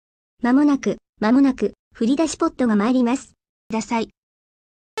まもなく、振り出しポットが参ります。ください。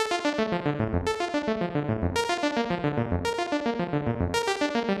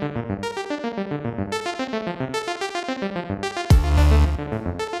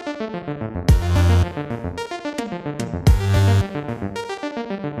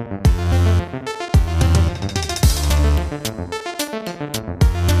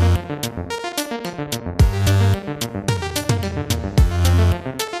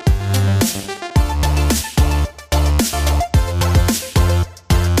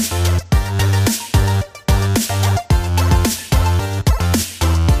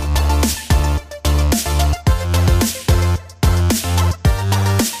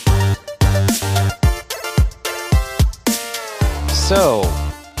So,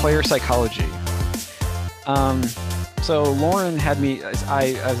 player psychology. So Lauren had me, as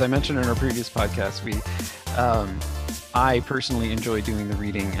I mentioned in our previous podcast, I personally enjoy doing the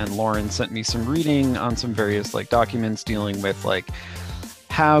reading, and Lauren sent me some reading on some various like documents dealing with like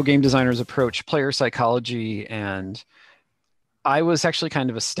how game designers approach player psychology, and I was actually kind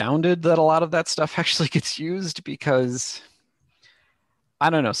of astounded that a lot of that stuff actually gets used because I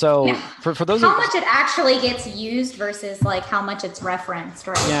don't know. So Yeah. for those how much it actually gets used versus like how much it's referenced,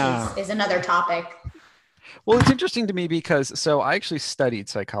 right? Yeah. Is another topic. Well, it's interesting to me because I actually studied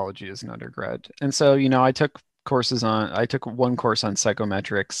psychology as an undergrad. And so, I took I took one course on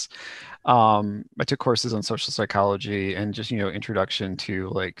psychometrics. I took courses on social psychology and just, introduction to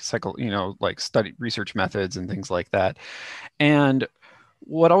like like study research methods and things like that. And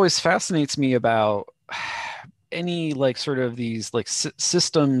what always fascinates me about any like sort of these like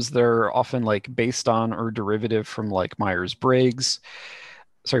systems that are often like based on or derivative from like Myers-Briggs,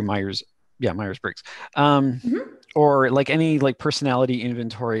 Myers-Briggs, or like any like personality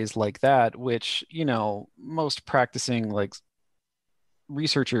inventories like that, which, most practicing like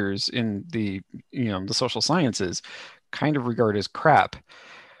researchers in the social sciences kind of regard as crap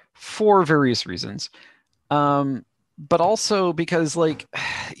for various reasons. But also because like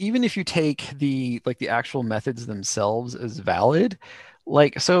even if you take the actual methods themselves as valid,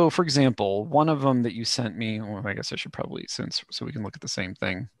 like so for example, one of them that you sent me, well, I guess I should probably, since so we can look at the same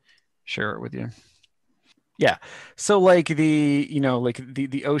thing, share it with you. Yeah. So like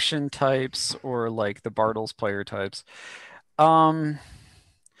the ocean types or like the Bartle's player types. Um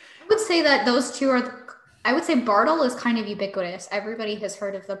I would say that those two are, I would say Bartle is kind of ubiquitous. Everybody has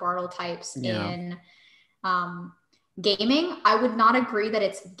heard of the Bartle types yeah. in gaming. I would not agree that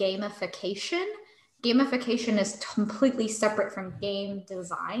it's gamification. Gamification is completely separate from game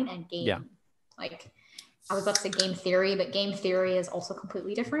design and game. Yeah. Like, I was about to say game theory, but game theory is also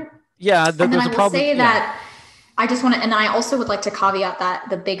completely different. Yeah, and then I will say that I just want to, and then I also would like to caveat that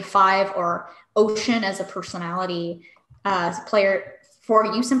the big five, or ocean as a personality player for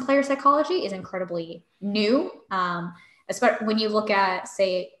use in player psychology, is incredibly new. Especially when you look at,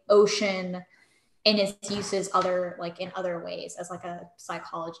 say, ocean in its uses in other ways as like a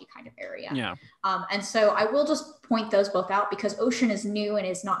psychology kind of area. Yeah. And so I will just point those both out because ocean is new and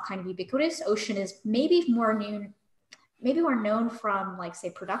is not kind of ubiquitous. Ocean is maybe more known from like, say,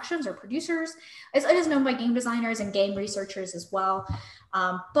 productions or producers. It is known by game designers and game researchers as well.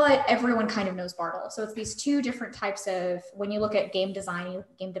 But everyone kind of knows Bartle. So it's these two different types of, when you look at game design,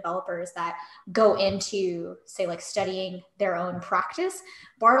 game developers that go into, say, like studying their own practice,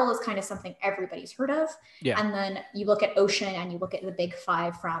 Bartle is kind of something everybody's heard of. Yeah. And then you look at ocean and you look at the big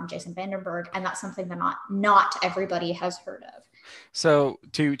five from Jason VandenBerghe, and that's something that not everybody has heard of. So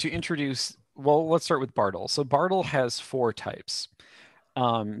to introduce, well, let's start with Bartle. So Bartle has 4 types.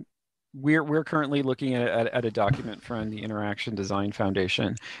 We're currently looking at a document from the Interaction Design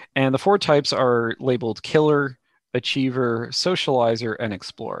Foundation, and the 4 types are labeled killer, achiever, socializer, and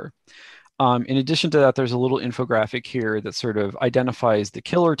explorer. In addition to that, there's a little infographic here that sort of identifies the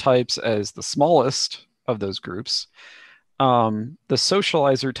killer types as the smallest of those groups. The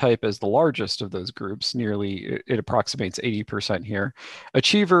socializer type as the largest of those groups, it approximates 80% here.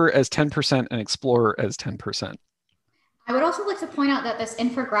 Achiever as 10% and explorer as 10%. I would also like to point out that this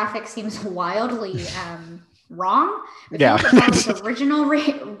infographic seems wildly wrong. If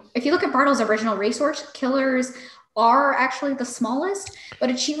you look at Bartle's original resource, killers are actually the smallest, but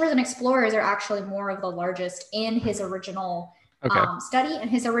achievers and explorers are actually more of the largest in his original study. And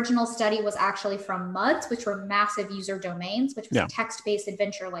his original study was actually from MUDs, which were massive user domains, which was a text-based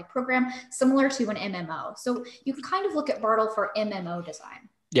adventure-like program, similar to an MMO. So you can kind of look at Bartle for MMO design.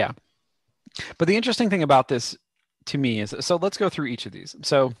 Yeah. But the interesting thing about this to me is, so let's go through each of these.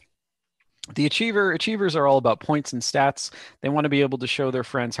 So the achievers are all about points and stats. They want to be able to show their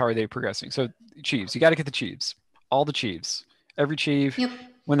friends how are they progressing. So Chieves, you got to get the Chieves, all the Chieves, every Chieve. Yep.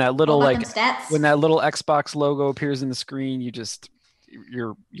 when that little All about like them stats. when that little Xbox logo appears in the screen,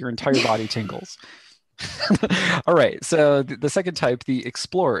 your entire body tingles. All right, so the second type, the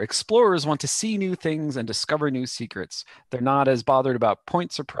explorer. Explorers want to see new things and discover new secrets. They're not as bothered about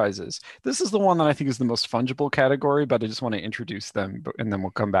point surprises. This is the one that I think is the most fungible category, but I just want to introduce them, and then we'll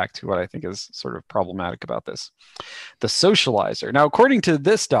come back to what I think is sort of problematic about this. The socializer. Now, according to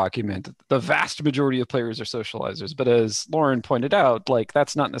this document, the vast majority of players are socializers, but as Lauren pointed out, like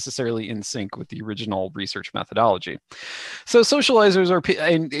that's not necessarily in sync with the original research methodology. So socializers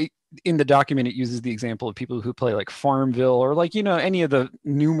are, in the document, it uses the example of people who play like Farmville or like, any of the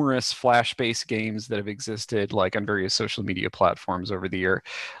numerous Flash-based games that have existed like on various social media platforms over the year,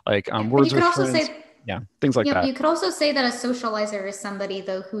 like Words with Friends. Things like that. You could also say that a socializer is somebody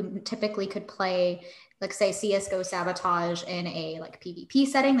though who typically could play, like say CSGO Sabotage in a like PvP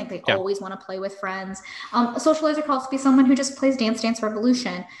setting, like they always want to play with friends. A socializer could also be someone who just plays Dance Dance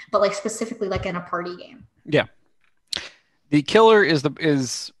Revolution, but like specifically like in a party game. Yeah. The killer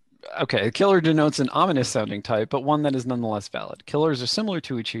okay, a killer denotes an ominous sounding type, but one that is nonetheless valid. Killers are similar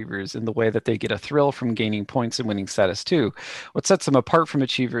to achievers in the way that they get a thrill from gaining points and winning status too. What sets them apart from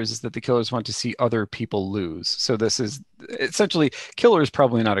achievers is that the killers want to see other people lose. So this is essentially, killer is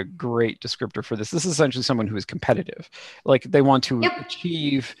probably not a great descriptor for this. This is essentially someone who is competitive. Like they want to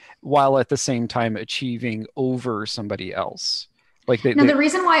achieve while at the same time achieving over somebody else. Like the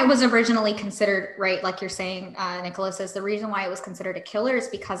reason why it was originally considered, right, like you're saying, Nicholas, is the reason why it was considered a killer is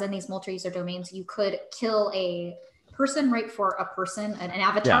because in these multi-user domains, you could kill a person, right, for a person, an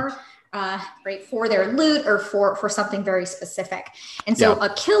avatar, right, for their loot or for something very specific. And so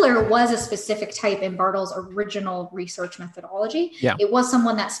a killer was a specific type in Bartle's original research methodology. It was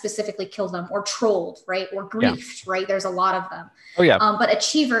someone that specifically killed them or trolled, right, or griefed, right? There's a lot of them. But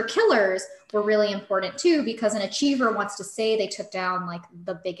achiever killers were really important too, because an achiever wants to say they took down like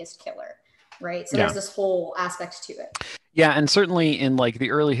the biggest killer, right? So there's this whole aspect to it. Yeah, and certainly in like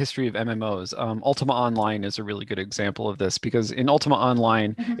the early history of MMOs, Ultima Online is a really good example of this, because in Ultima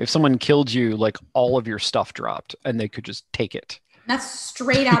Online, if someone killed you, like all of your stuff dropped and they could just take it. That's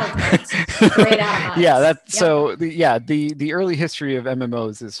straight out of nuts. Straight out of nuts. So the early history of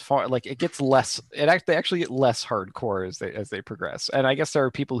MMOs is far, like it gets less, they actually get less hardcore as they progress. And I guess there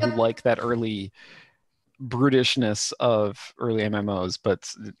are people who like that early brutishness of early MMOs,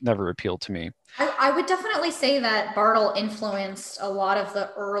 but it never appealed to me. I would definitely say that Bartle influenced a lot of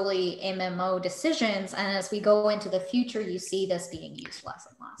the early MMO decisions. And as we go into the future, you see this being used less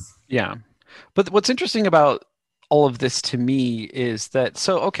and less. Yeah. But what's interesting about all of this to me is that,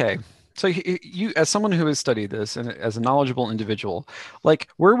 so you as someone who has studied this and as a knowledgeable individual, like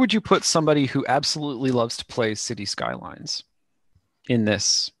where would you put somebody who absolutely loves to play City Skylines in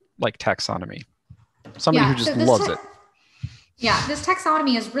this like taxonomy? Somebody who just loves it. Yeah, this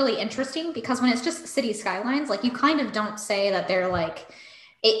taxonomy is really interesting because when it's just City Skylines, like you kind of don't say that they're like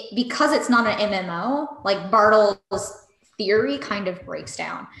it, because it's not an MMO, like Bartle's theory kind of breaks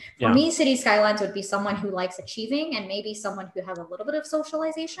down. For me, City Skylines would be someone who likes achieving and maybe someone who has a little bit of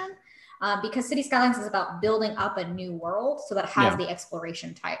socialization, because City Skylines is about building up a new world, so that has the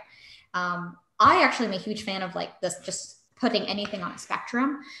exploration type. I actually am a huge fan of like this, just putting anything on a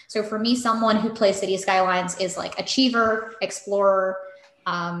spectrum. So for me, someone who plays City Skylines is like achiever, explorer.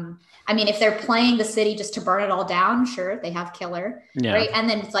 I mean, if they're playing the city just to burn it all down, sure, they have killer, right? And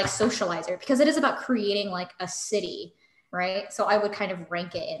then it's like socializer, because it is about creating like a city, right? So I would kind of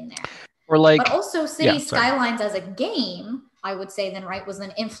rank it in there. Or like, but also City Skylines as a game, I would say then, right, was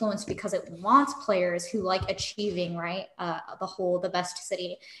an influence because it wants players who like achieving, right, the best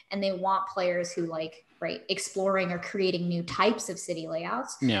city. And they want players who like, right, exploring or creating new types of city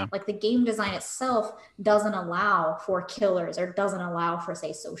layouts. Like the game design itself doesn't allow for killers or doesn't allow for,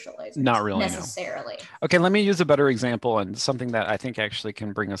 say, socializers. Not really, necessarily. No. Okay, let me use a better example and something that I think actually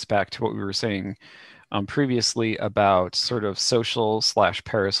can bring us back to what we were saying previously about sort of social /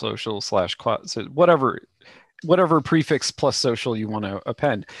 parasocial / so whatever prefix plus social you want to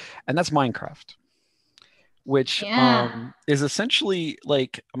append. And that's Minecraft, which is essentially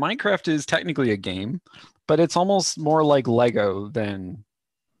like, Minecraft is technically a game, but it's almost more like Lego than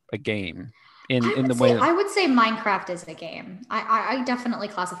a game in the way. I would say Minecraft is a game. I definitely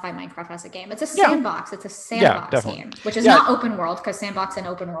classify Minecraft as a game. It's a sandbox. It's a sandbox game, which is not open world, because sandbox and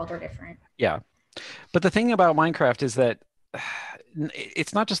open world are different. Yeah. But the thing about Minecraft is that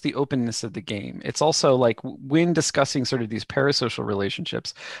it's not just the openness of the game. It's also like when discussing sort of these parasocial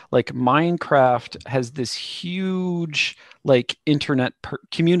relationships, like Minecraft has this huge like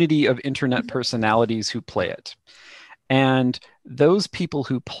community of internet personalities who play it. And those people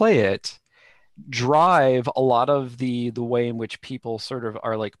who play it drive a lot of the way in which people sort of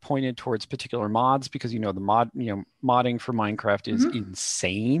are like pointed towards particular mods, because modding for Minecraft is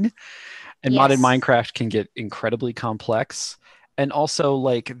insane, and modded Yes. Minecraft can get incredibly complex. And also,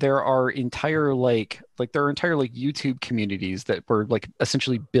 like, there are entire YouTube communities that were like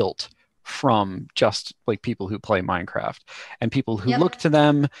essentially built from just like people who play Minecraft and people who look to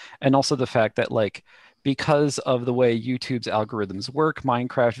them, and also the fact that, like, because of the way YouTube's algorithms work,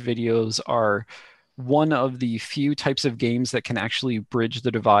 Minecraft videos are one of the few types of games that can actually bridge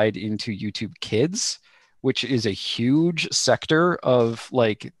the divide into YouTube Kids, which is a huge sector of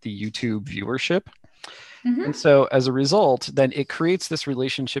like the YouTube viewership. And so as a result, then it creates this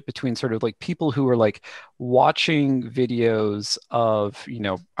relationship between sort of like people who are like watching videos of,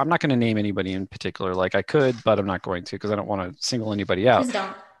 I'm not going to name anybody in particular, like I could, but I'm not going to, because I don't want to single anybody out. Please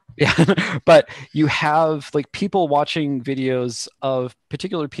don't. Yeah, but you have like people watching videos of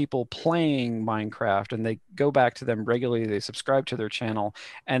particular people playing Minecraft, and they go back to them regularly, they subscribe to their channel,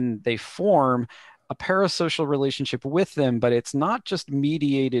 and they form a parasocial relationship with them, but it's not just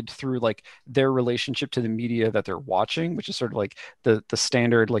mediated through like their relationship to the media that they're watching, which is sort of like the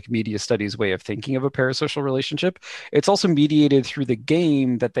standard like media studies way of thinking of a parasocial relationship. It's also mediated through the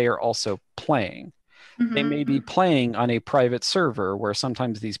game that they are also playing. They may be playing on a private server where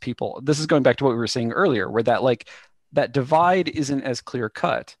sometimes these people, this is going back to what we were saying earlier, where that divide isn't as clear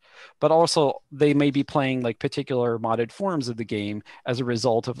cut, but also they may be playing like particular modded forms of the game as a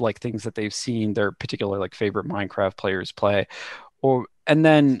result of like things that they've seen their particular like favorite Minecraft players play. And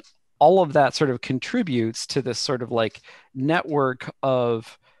then all of that sort of contributes to this sort of like network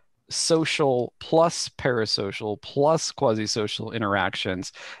of social plus parasocial plus quasi-social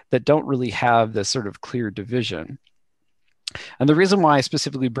interactions that don't really have this sort of clear division. And the reason why I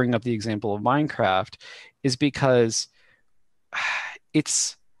specifically bring up the example of Minecraft is because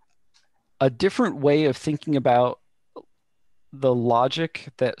it's a different way of thinking about the logic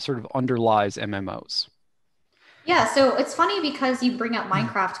that sort of underlies MMOs. Yeah, so it's funny because you bring up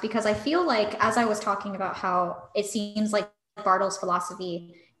Minecraft, because I feel like, as I was talking about how it seems like Bartle's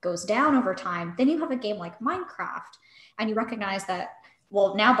philosophy goes down over time, then you have a game like Minecraft and you recognize that,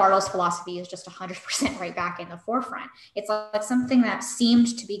 well, now Bartle's philosophy is just 100% right back in the forefront. It's like something that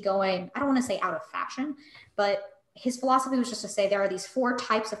seemed to be going, I don't want to say out of fashion, but his philosophy was just to say there are these 4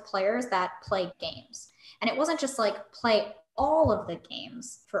 types of players that play games. And it wasn't just like play all of the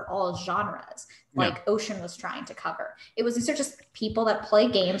games for all genres like Ocean was trying to cover. It was, these are just people that play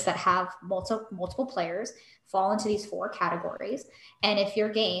games that have multiple players, fall into these 4 categories. And if your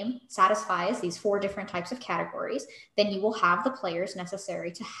game satisfies these 4 different types of categories, then you will have the players necessary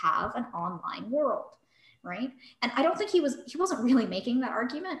to have an online world, right? And I don't think he wasn't really making that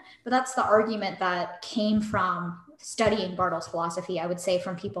argument, but that's the argument that came from studying Bartle's philosophy, I would say,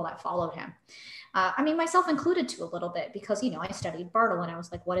 from people that followed him. I mean, myself included to a little bit, because, I studied Bartle and I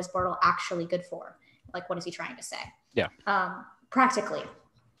was like, what is Bartle actually good for? Like, what is he trying to say? Yeah. Practically,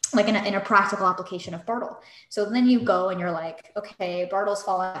 like in a practical application of Bartle. So then you go and you're like, okay, Bartle's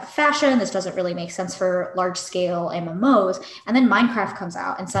fallen out of fashion. This doesn't really make sense for large scale MMOs. And then Minecraft comes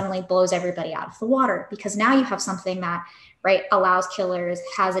out and suddenly blows everybody out of the water, because now you have something that, right, allows killers,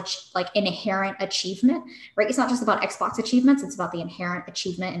 has an inherent achievement, right? It's not just about Xbox achievements. It's about the inherent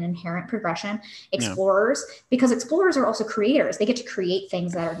achievement and inherent progression. Explorers, because explorers are also creators. They get to create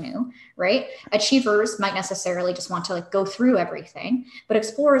things that are new, right? Achievers might necessarily just want to like go through everything, but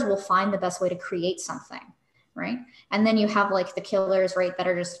explorers will find the best way to create something, right? And then you have like the killers, right, that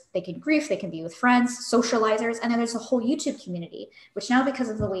are just, they can grief, they can be with friends, socializers. And then there's a whole YouTube community, which now, because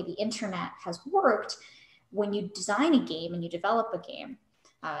of the way the internet has worked, when you design a game and you develop a game,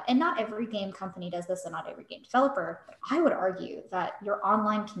 and not every game company does this and not every game developer, but I would argue that your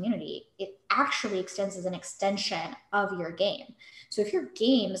online community, it actually extends as an extension of your game. So if your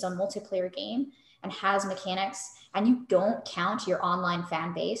game is a multiplayer game and has mechanics, and you don't count your online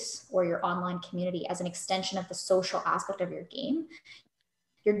fan base or your online community as an extension of the social aspect of your game,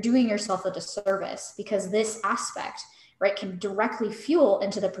 you're doing yourself a disservice, because this aspect, right, can directly fuel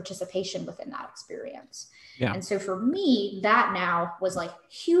into the participation within that experience. Yeah. And so for me, that now was like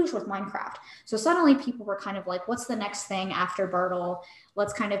huge with Minecraft. So suddenly people were kind of like, what's the next thing after Bartle?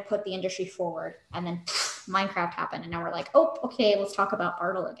 Let's kind of put the industry forward. And then Minecraft happened. And now we're like, oh, okay, let's talk about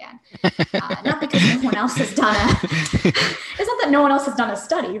Bartle again. Not because no one else has done it's not that no one else has done a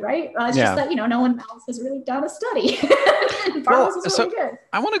study, right? It's just that, no one else has really done a study. Bartle's is really good.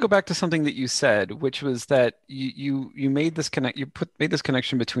 I want to go back to something that you said, which was that you made this made this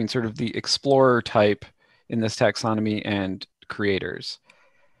connection between sort of the explorer type in this taxonomy and creators.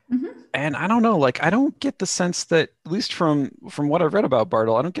 And I don't know, like I don't get the sense that, at least from what I've read about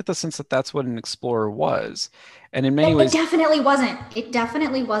Bartle, I don't get the sense that that's what an explorer was. And in many It ways, definitely wasn't. It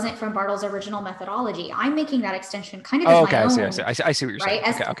definitely wasn't from Bartle's original methodology. I'm making that extension kind of as oh, my okay, own, I see what you're right?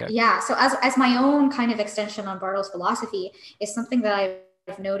 saying. As Okay. yeah, so as my own kind of extension on Bartle's philosophy is something that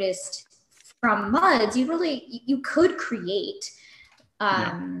I've noticed from MUDs. You could create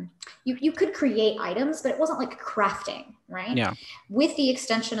you could create items, but it wasn't like crafting, right? Yeah. With the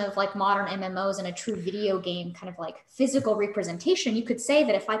extension of like modern MMOs and a true video game kind of like physical representation, you could say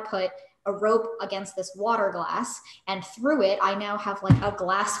that if I put a rope against this water glass and through it, I now have like a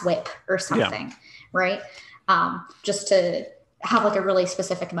glass whip or something, right? Just to have like a really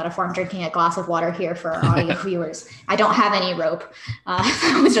specific metaphor. I'm drinking a glass of water here for our audio viewers. I don't have any rope.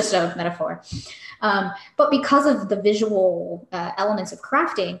 It was just a metaphor. But because of the visual elements of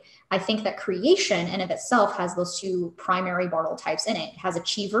crafting, I think that creation in of itself has those two primary Bartle types in it. It has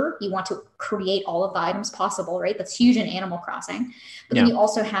achiever. You want to create all of the items possible, right? That's huge in Animal Crossing. But then you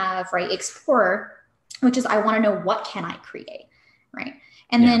also have, right, explorer, which is I want to know what can I create, right?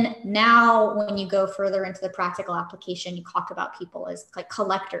 And then now when you go further into the practical application, you talk about people as like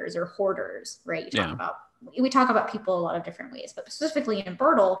collectors or hoarders, right? We talk about people a lot of different ways, but specifically in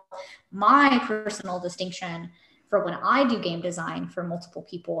Bartle, my personal distinction for when I do game design for multiple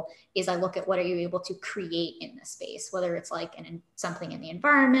people is I look at what are you able to create in this space, whether it's like something in the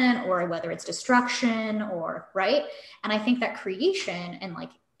environment or whether it's destruction or, right? And I think that creation and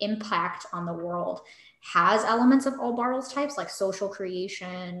like impact on the world has elements of all Bartle's types, like social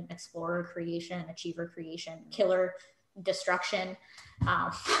creation, explorer creation, achiever creation, killer destruction.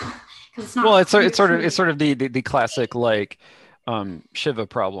 It's not. Well, it's sort of the classic like Shiva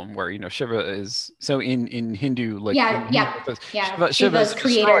problem where Shiva is so in Hindu like Shiva is a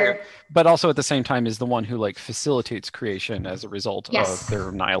destroyer, but also at the same time is the one who like facilitates creation as a result of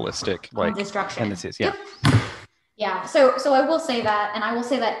their nihilistic like tendencies. Yeah. So I will say that, and I will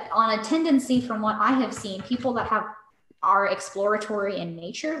say that on a tendency from what I have seen, people that are exploratory in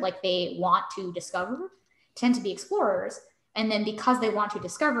nature, like they want to discover, tend to be explorers. And then because they want to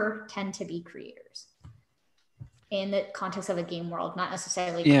discover, tend to be creators in the context of a game world, not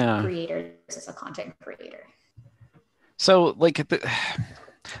necessarily creators as a content creator. So like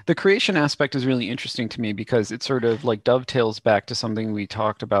the creation aspect is really interesting to me because it sort of like dovetails back to something we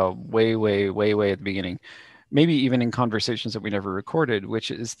talked about way at the beginning, maybe even in conversations that we never recorded,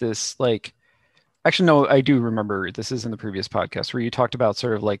 which is this like, actually, no, I do remember this is in the previous podcast where you talked about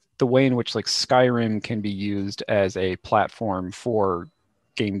sort of like the way in which like Skyrim can be used as a platform for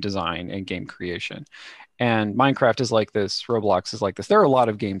game design and game creation. And Minecraft is like this, Roblox is like this. There are a lot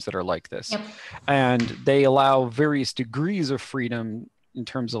of games that are like this. And they allow various degrees of freedom in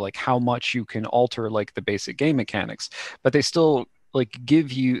terms of like how much you can alter like the basic game mechanics, but they still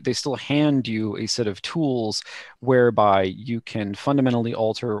they still hand you a set of tools whereby you can fundamentally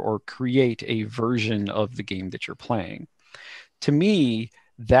alter or create a version of the game that you're playing. To me,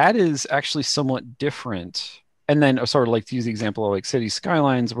 that is actually somewhat different. And then sort of like to use the example of like City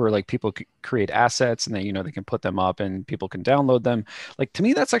Skylines where like people create assets and they can put them up and people can download them. Like to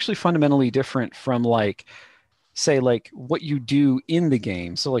me, that's actually fundamentally different from like, say like what you do in the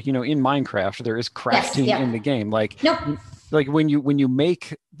game. So like, in Minecraft, there is crafting in the game. Like, like when you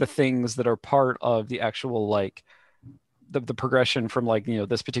make the things that are part of the actual like the progression from like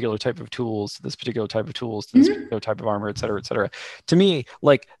this particular type of tools to this particular type of tools to this particular type of armor, et cetera, to me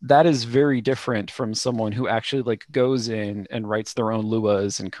like that is very different from someone who actually like goes in and writes their own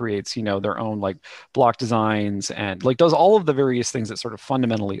luas and creates their own like block designs and like does all of the various things that sort of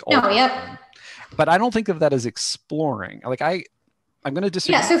fundamentally alter them. But I don't think of that as exploring. Like I'm going to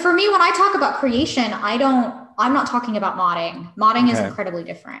disagree. Yeah. So for me, when I talk about creation, I'm not talking about modding. Modding is incredibly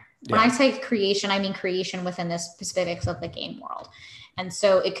different. When I say creation, I mean creation within the specifics of the game world. And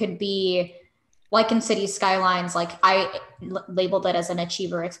so it could be like in City Skylines, like I labeled it as an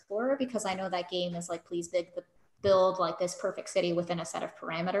achiever explorer because I know that game is like, please build like this perfect city within a set of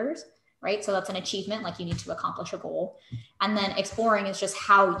parameters. Right. So that's an achievement, like you need to accomplish a goal. And then exploring is just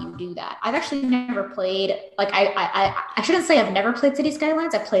how you do that. I've actually never played, like I shouldn't say I've never played City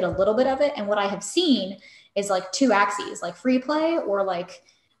Skylines. I've played a little bit of it. And what I have seen is like two axes, like free play or like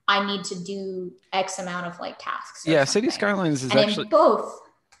I need to do X amount of like tasks. City Skylines is actually both.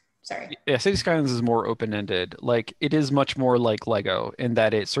 Sorry. Yeah, City Skylines is more open-ended. Like it is much more like Lego in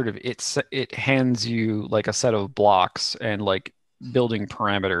that it hands you like a set of blocks and like building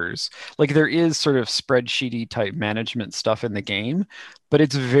parameters. Like there is sort of spreadsheety type management stuff in the game, but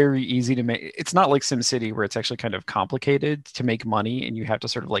it's very easy to make. It's not like SimCity where it's actually kind of complicated to make money and you have to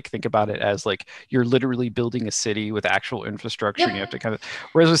sort of like think about it as like you're literally building a city with actual infrastructure and you have to kind of,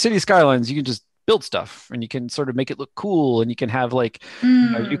 whereas with City Skylines, you can just build stuff and you can sort of make it look cool and you can have like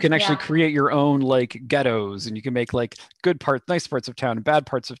you can actually create your own like ghettos and you can make like good parts, nice parts of town and bad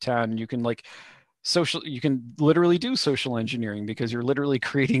parts of town, and you can like you can literally do social engineering because you're literally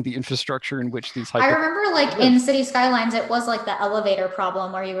creating the infrastructure in which these I remember like in City Skylines it was like the elevator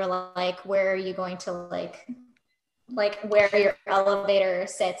problem where you were like, where are you going to like where your elevator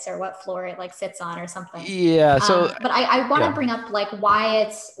sits or what floor it like sits on or something. Yeah. So, but I want to bring up like why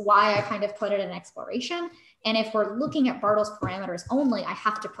I kind of put it in exploration. And if we're looking at Bartle's parameters only, I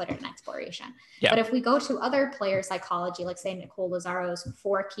have to put it in exploration. Yeah. But if we go to other player psychology, like say Nicole Lazzaro's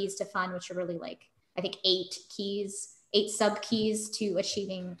 4 keys to fun, which are really like, I think 8 sub keys to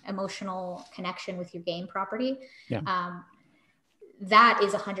achieving emotional connection with your game property. Yeah. That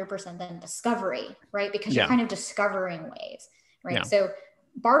is 100% then discovery, right? Because you're kind of discovering ways, right? Yeah. So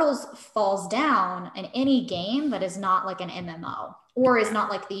Bartle's falls down in any game that is not like an MMO or is not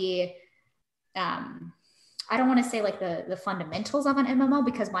like the, I don't want to say like the fundamentals of an MMO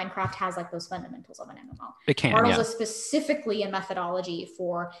because Minecraft has like those fundamentals of an MMO. It can, Bartle's is specifically a methodology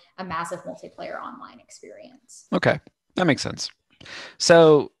for a massive multiplayer online experience. Okay, that makes sense.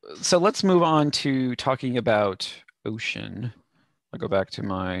 So let's move on to talking about Ocean. I'll go back to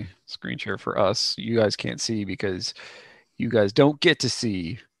my screen share for us. You guys can't see because you guys don't get to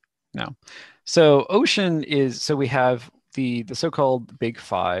see now. So Ocean is, so we have the so-called Big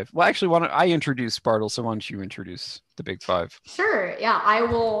Five. Well, actually, why don't I introduce Bartle? So why don't you introduce the Big Five? Sure. Yeah, I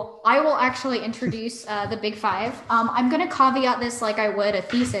will actually introduce the Big Five. I'm going to caveat this like I would a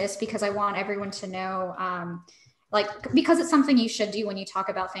thesis because I want everyone to know, because it's something you should do when you talk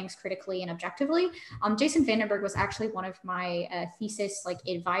about things critically and objectively. Jason VandenBerghe was actually one of my thesis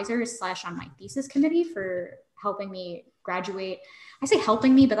advisors / on my thesis committee for helping me graduate. I say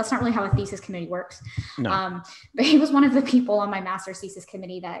helping me, but that's not really how a thesis committee works. No. But he was one of the people on my master's thesis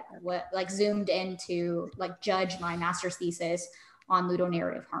committee that zoomed in to judge my master's thesis on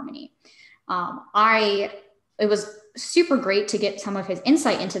ludonarrative harmony. It was super great to get some of his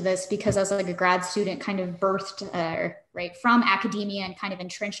insight into this because as a grad student kind of birthed from academia and kind of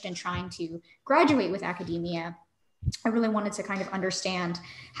entrenched in trying to graduate with academia, I really wanted to kind of understand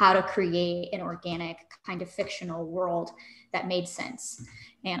how to create an organic kind of fictional world that made sense.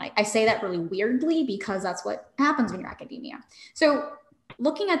 And I say that really weirdly because that's what happens when you're academia. So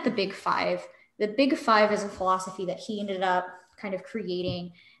looking at the Big Five is a philosophy that he ended up kind of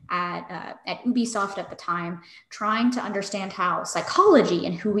creating at Ubisoft at the time, trying to understand how psychology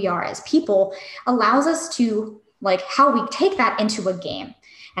and who we are as people allows us to how we take that into a game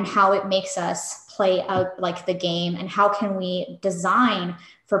and how it makes us play out the game and how can we design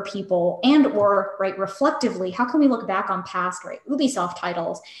for people and or reflectively, how can we look back on past Ubisoft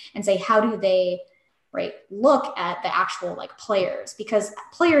titles and say, how do they look at the actual players, because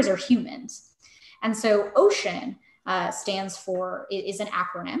players are humans. And so Ocean stands for, is an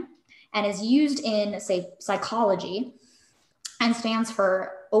acronym and is used in say psychology and stands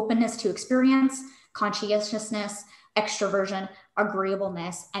for openness to experience, conscientiousness, extroversion,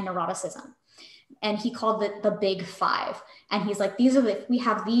 agreeableness, and neuroticism. And he called it the Big Five. And he's like, we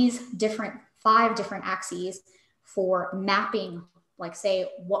have these 5 different axes for mapping, say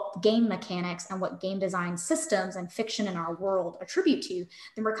what game mechanics and what game design systems and fiction in our world attribute to.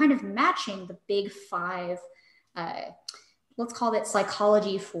 Then we're kind of matching the Big Five, let's call it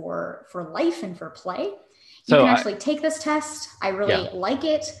psychology for life and for play. You can actually take this test. I really like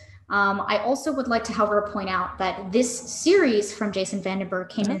it. I also would like to, however, point out that this series from Jason VandenBerghe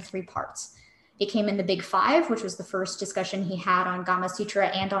came in 3 parts. It came in the Big Five, which was the first discussion he had on Gamma Sutra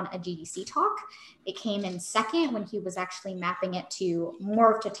and on a GDC talk. It came in second when he was actually mapping it to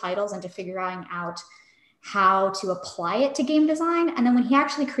more of the titles and to figuring out how to apply it to game design. And then when he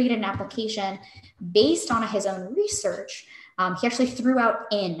actually created an application based on his own research, he actually threw out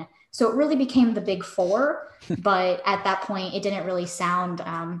in. So it really became the Big Four. But at that point, it didn't really sound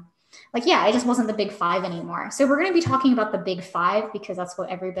it just wasn't the Big Five anymore. So we're going to be talking about the Big Five because that's what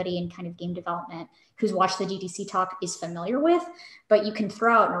everybody in kind of game development who's watched the GDC talk is familiar with. But you can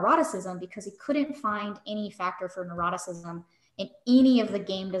throw out neuroticism because he couldn't find any factor for neuroticism in any of the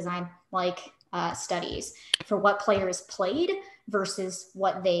game design studies for what players played versus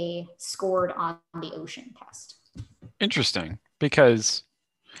what they scored on the Ocean test. Interesting, because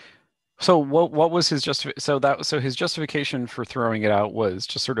so what was his his justification for throwing it out was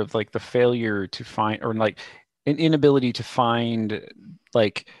just sort of the failure to find, or an inability to find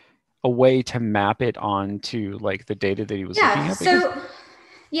like a way to map it onto like the data that he was looking at?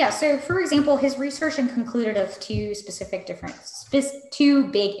 So for example, his research concluded of two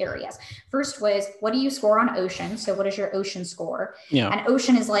big areas. First was, what do you score on ocean? So what is your ocean score? Yeah. And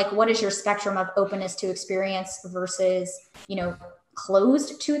ocean is like, what is your spectrum of openness to experience versus,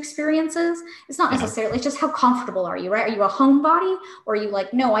 closed to experiences? It's not necessarily, it's just how comfortable are you, right? Are you a homebody, or are you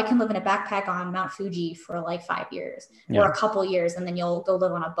like, no, I can live in a backpack on Mount Fuji for like 5 years or a couple years, and then you'll go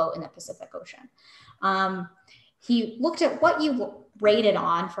live on a boat in the Pacific Ocean. He looked at what you rated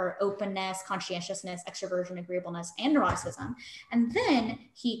on for openness, conscientiousness, extroversion, agreeableness, and neuroticism. And then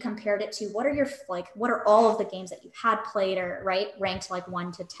he compared it to what are all of the games that you've had played, or ranked like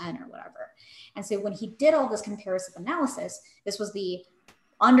 1 to 10 or whatever. And so when he did all this comparative analysis, this was the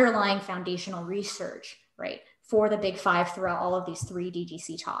underlying foundational research, right, for the big five throughout all of these 3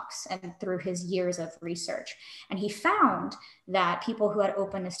 DGC talks and through his years of research. And he found that people who had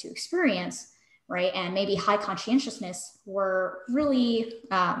openness to experience, right, and maybe high conscientiousness, were really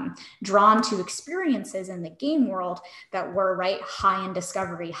drawn to experiences in the game world that were, right, high in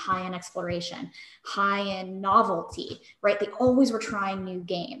discovery, high in exploration, high in novelty, right? They always were trying new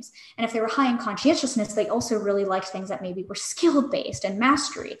games. And if they were high in conscientiousness, they also really liked things that maybe were skill-based and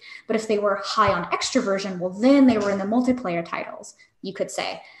mastery. But if they were high on extroversion, well, then they were in the multiplayer titles, you could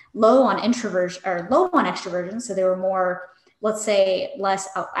say. Low on extroversion, so they were more, let's say, less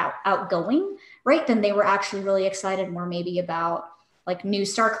outgoing, right? Then they were actually really excited more maybe about like new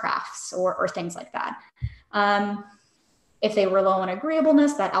StarCrafts or things like that. If they were low on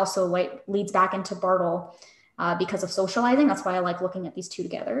agreeableness, that also leads back into Bartle because of socializing. That's why I like looking at these two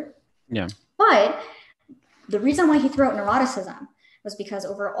together. Yeah. But the reason why he threw out neuroticism was because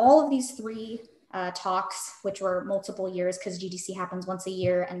over all of these 3 talks, which were multiple years, because GDC happens once a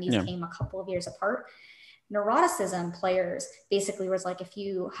year and these came a couple of years apart, neuroticism players basically was like, if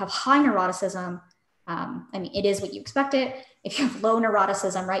you have high neuroticism, it is what you expect it. If you have low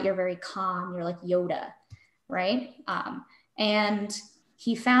neuroticism, right, you're very calm, you're like Yoda, right? And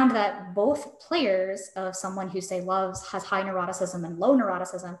he found that both players of someone who say has high neuroticism and low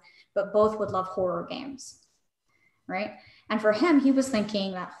neuroticism, but both would love horror games, right? And for him, he was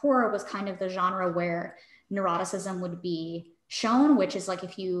thinking that horror was kind of the genre where neuroticism would be shown, which is like,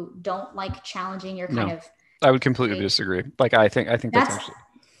 if you don't like challenging your kind of, I would completely disagree. Like, I think that's actually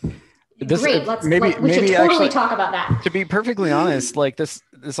great. We should totally talk about that. To be perfectly honest, like this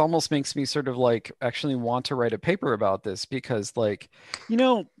almost makes me sort of like actually want to write a paper about this, because like,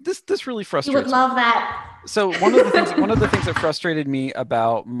 this really frustrates me. You would love that. So one of the things that frustrated me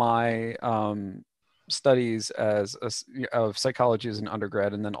about my studies of psychology as an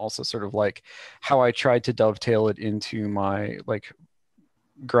undergrad, and then also sort of like how I tried to dovetail it into my like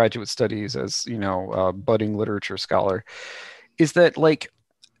graduate studies as budding literature scholar, is that like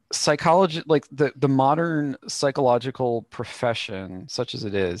psychology, like the modern psychological profession such as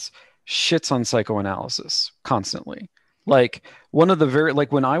it is, shits on psychoanalysis constantly. Like when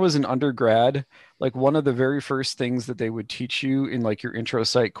I was an undergrad, like one of the very first things that they would teach you in like your intro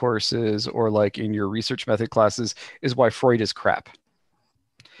psych courses or like in your research method classes is why Freud is crap.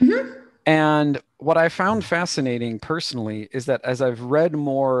 Mm-hmm. And what I found fascinating personally is that as I've read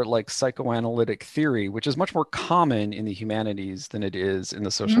more like psychoanalytic theory, which is much more common in the humanities than it is in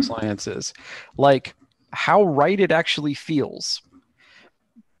the social sciences, like how right it actually feels,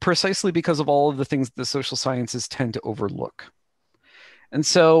 precisely because of all of the things that the social sciences tend to overlook. And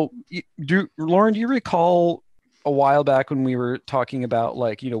so, Lauren, do you recall a while back when we were talking about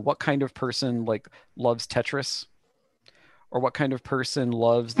like, what kind of person like loves Tetris? Or what kind of person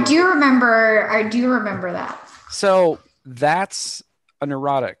loves I do remember that. So that's a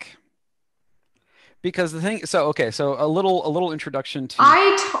neurotic. Because so a little introduction to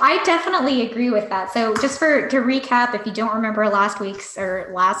I definitely agree with that. So just to recap, if you don't remember last week's or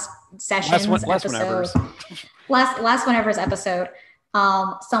last session's episode, last whenever's episode,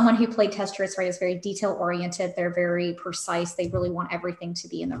 someone who played Tetris, right, is very detail oriented. They're very precise. They really want everything to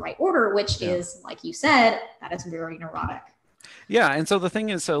be in the right order, which is, like you said, that is very neurotic. Yeah, and so the thing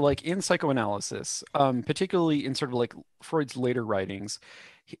is, so like in psychoanalysis, particularly in sort of like Freud's later writings,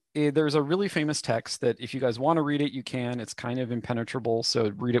 there's a really famous text that if you guys want to read it, you can. It's kind of impenetrable,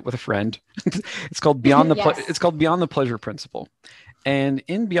 so read it with a friend. It's called Beyond the Pleasure Principle. And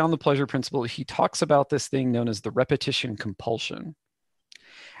in Beyond the Pleasure Principle, he talks about this thing known as the repetition compulsion.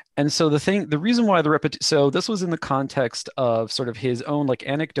 And so the reason why so this was in the context of sort of his own like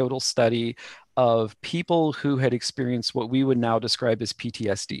anecdotal study of people who had experienced what we would now describe as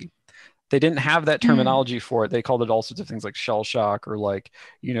PTSD. They didn't have that terminology for it. They called it all sorts of things like shell shock or like,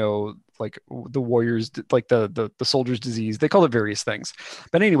 like the warriors, like the soldier's disease. They call it various things,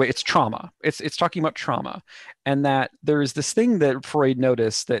 but anyway, it's trauma. It's talking about trauma, and that there is this thing that Freud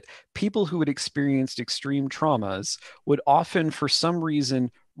noticed, that people who had experienced extreme traumas would often, for some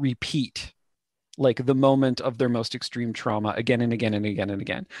reason, repeat like the moment of their most extreme trauma again and again and again and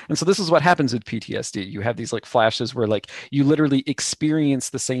again. And so this is what happens with PTSD. You have these like flashes where like you literally experience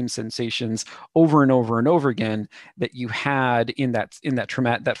the same sensations over and over and over again that you had in that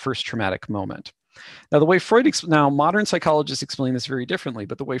that first traumatic moment. Now, the way now modern psychologists explain this very differently,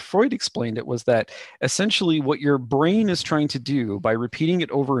 but the way Freud explained it was that essentially what your brain is trying to do by repeating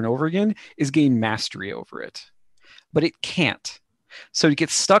it over and over again is gain mastery over it, but it can't. So it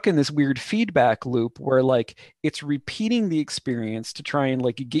gets stuck in this weird feedback loop where like it's repeating the experience to try and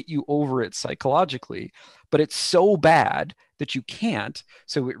like get you over it psychologically, but it's so bad that you can't.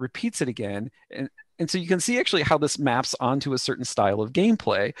 So it repeats it again. And so you can see actually how this maps onto a certain style of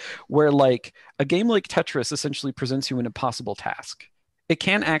gameplay where like a game like Tetris essentially presents you an impossible task. It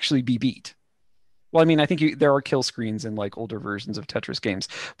can actually be beat. Well, I mean, I think there are kill screens in like older versions of Tetris games,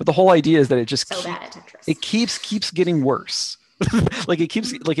 but the whole idea is that it just bad at Tetris. It keeps getting worse. It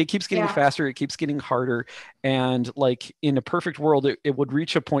keeps getting faster, it keeps getting harder, and like in a perfect world it would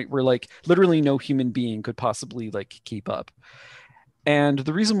reach a point where like literally no human being could possibly like keep up. And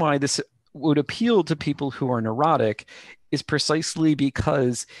the reason why this would appeal to people who are neurotic is precisely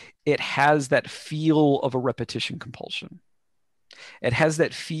because it has that feel of a repetition compulsion. It has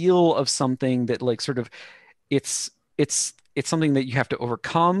that feel of something that like sort of it's something that you have to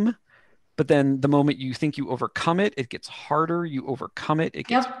overcome. But then the moment you think you overcome it, it gets harder. You overcome it, it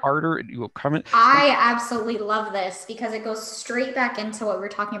gets harder. You overcome it. I absolutely love this because it goes straight back into what we were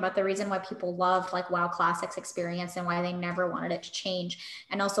talking about, the reason why people love like WoW Classics experience and why they never wanted it to change.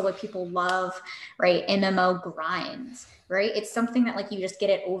 And also what people love, right? MMO grinds, right? It's something that like you just get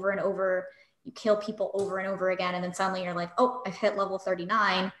it over and over. You kill people over and over again. And then suddenly you're like, oh, I've hit level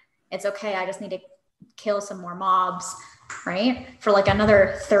 39. It's okay. I just need to kill some more mobs, right? For like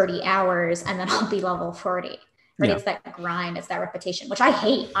another 30 hours and then I'll be level 40. Right? Yeah. It's that grind, it's that repetition, which I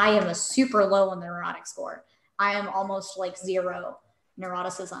hate. I am a super low on the neurotic score. I am almost like 0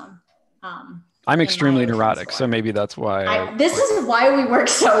 neuroticism. I'm extremely neurotic, so maybe that's why. This is why we work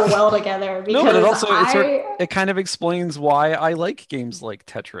so well together. Because no, but it also it kind of explains why I like games like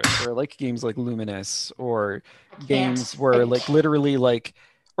Tetris, or I like games like Luminous, or games where like literally like.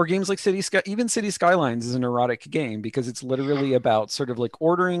 Or games like even City Skylines is a neurotic game because it's literally about sort of like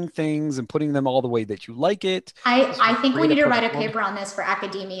ordering things and putting them all the way that you like it. I think we need to write a paper on this for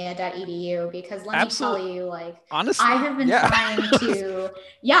academia.edu because let me tell you, like, honestly, I have been trying to,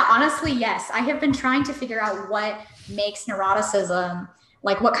 honestly, yes. I have been trying to figure out what makes neuroticism,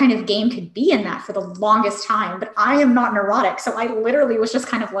 like what kind of game could be in that for the longest time. But I am not neurotic. So I literally was just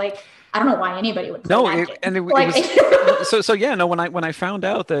kind of like, I don't know why anybody would play that game. When I found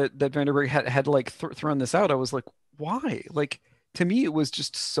out that VandenBerghe had like thrown this out, I was like, why? Like, to me, it was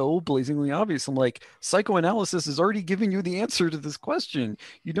just so blazingly obvious. I'm like, psychoanalysis is already giving you the answer to this question.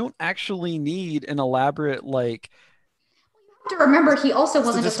 You don't actually need an elaborate like. To remember, he also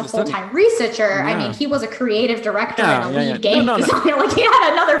wasn't just a full-time researcher. Yeah. I mean, he was a creative director and a lead game designer. Like he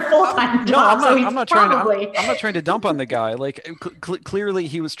had another full-time job. I'm not trying to dump on the guy. Like clearly,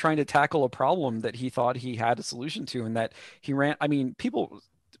 he was trying to tackle a problem that he thought he had a solution to, and that he ran. I mean, people.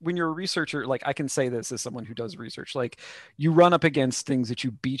 When you're a researcher, like I can say this as someone who does research, like you run up against things that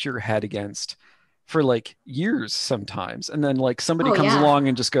you beat your head against for like years sometimes, and then like somebody comes along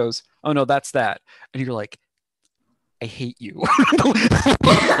and just goes, "Oh no, that's that," and you're like. I hate you. I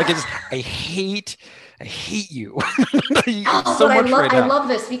hate you. I love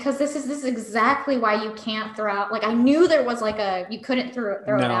this because this is exactly why you can't throw out. Like I knew there was like you couldn't throw it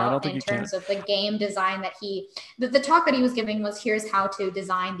out in terms of the game design that the talk that he was giving was here's how to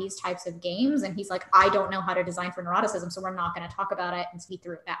design these types of games, and he's like, I don't know how to design for neuroticism, so we're not going to talk about it, and so he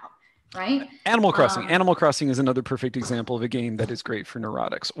threw it out. Right? Animal Crossing is another perfect example of a game that is great for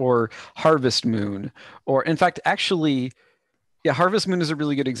neurotics, or Harvest Moon, or in fact, actually, Harvest Moon is a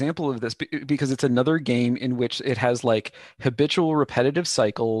really good example of this because it's another game in which it has like habitual repetitive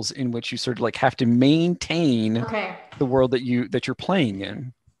cycles in which you sort of like have to maintain the world that you're playing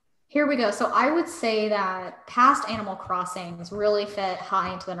in. Here we go. So I would say that past Animal Crossings really fit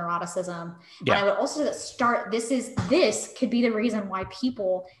high into the neuroticism. Yeah. And I would also say that this could be the reason why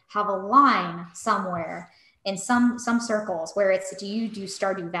people have a line somewhere in some circles where it's, do you do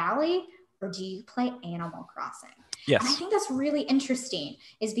Stardew Valley or do you play Animal Crossing? Yes. And I think that's really interesting,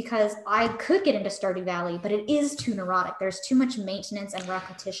 is because I could get into Stardew Valley, but it is too neurotic. There's too much maintenance and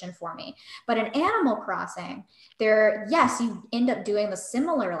repetition for me. But in Animal Crossing, yes, you end up doing the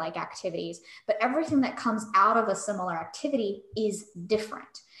similar like activities, but everything that comes out of a similar activity is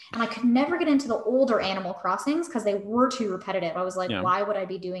different. And I could never get into the older Animal Crossings because they were too repetitive. I was like, why would I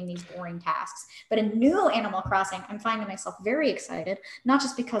be doing these boring tasks? But in new Animal Crossing, I'm finding myself very excited, not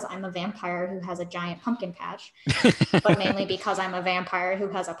just because I'm a vampire who has a giant pumpkin patch, but mainly because I'm a vampire who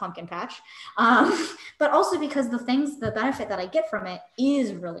has a pumpkin patch. But also because the benefit that I get from it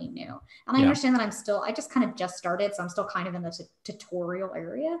is really new. And I understand that I just kind of just started, so I'm still kind of in the tutorial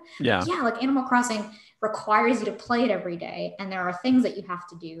area. Yeah. Yeah, like Animal Crossing requires you to play it every day, and there are things that you have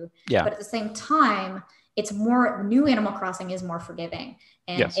to do. Yeah. But at the same time, new Animal Crossing is more forgiving,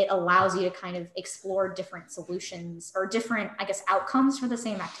 and it allows you to kind of explore different solutions or different, I guess, outcomes for the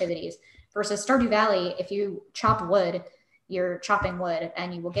same activities. Versus Stardew Valley, if you chop wood, you're chopping wood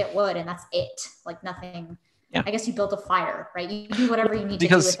and you will get wood, and that's it. Like nothing. Yeah. I guess you build a fire, right? You do whatever you need to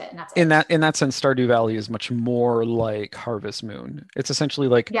do with it, and that's it. In that sense, Stardew Valley is much more like Harvest Moon. It's essentially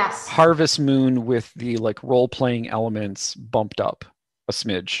like Harvest Moon with the like role-playing elements bumped up a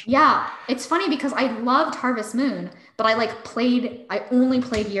smidge. Yeah, it's funny because I loved Harvest Moon, but I only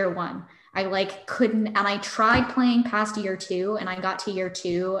played year 1. I like couldn't, and I tried playing past year 2, and I got to year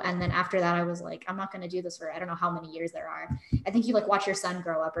 2, and then after that I was like, I'm not going to do this for I don't know how many years there are. I think you like watch your son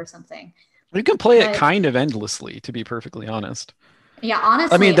grow up or something. You can play it kind of endlessly, to be perfectly honest. Yeah,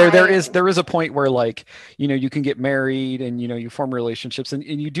 honestly. I mean, there is a point where like, you can get married and, you form relationships and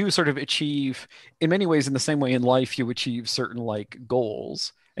you do sort of achieve, in many ways, in the same way in life, you achieve certain like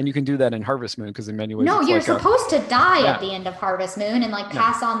goals. And you can do that in Harvest Moon because in many ways. No, you're supposed to die at the end of Harvest Moon and like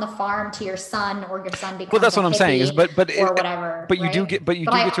pass on the farm to your son, or your son becomes that's what I'm saying is, but or whatever. But you do get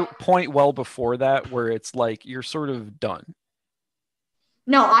to a point well before that where it's like you're sort of done.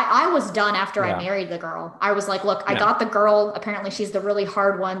 No, I was done after I married the girl. I was like, look, I got the girl. Apparently she's the really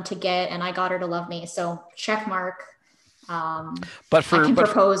hard one to get, and I got her to love me. So check mark. I can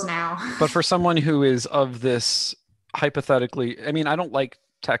propose now. But for someone who is of this hypothetically, I mean, I don't like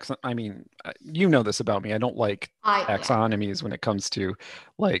this about me. I don't like taxonomies when it comes to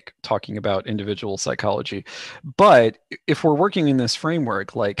like talking about individual psychology. But if we're working in this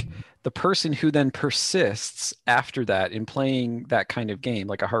framework, like the person who then persists after that in playing that kind of game,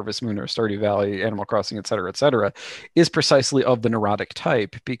 like a Harvest Moon or Stardew Valley, Animal Crossing, et cetera, is precisely of the neurotic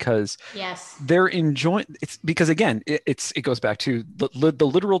type because they're enjoying. It's because again, it goes back to the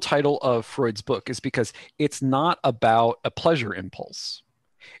literal title of Freud's book is because it's not about a pleasure impulse.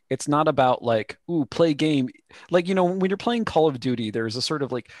 It's not about like, play game. Like, when you're playing Call of Duty, there's a sort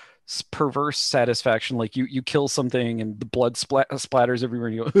of like perverse satisfaction. Like you kill something and the blood splatters everywhere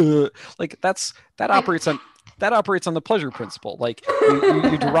and you go, like that operates on the pleasure principle. Like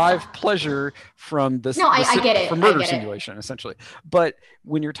you derive pleasure from this. No, I get it. From murder simulation, essentially. But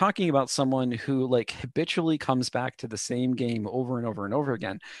when you're talking about someone who like habitually comes back to the same game over and over and over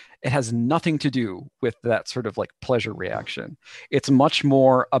again, it has nothing to do with that sort of like pleasure reaction. It's much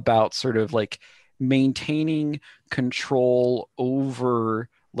more about sort of like maintaining control over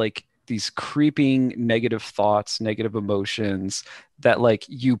like these creeping negative thoughts, negative emotions that like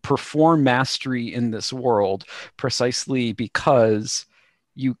you perform mastery in this world precisely because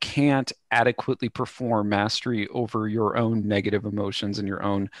you can't adequately perform mastery over your own negative emotions and your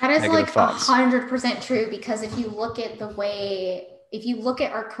own negative thoughts. That is like 100% true, because if you look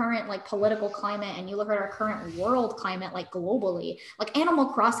at our current like political climate and you look at our current world climate, like globally, like Animal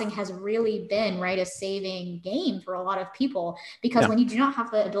Crossing has really been a saving game for a lot of people, because when you do not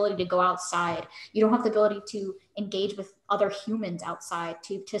have the ability to go outside, you don't have the ability to engage with other humans outside,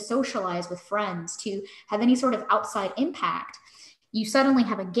 to socialize with friends, to have any sort of outside impact. You suddenly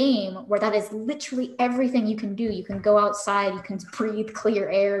have a game where that is literally everything you can do. You can go outside, you can breathe clear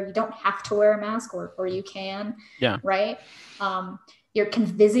air. You don't have to wear a mask, or you can, right? You can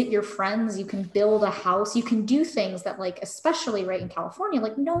visit your friends, you can build a house, you can do things that like, especially right in California,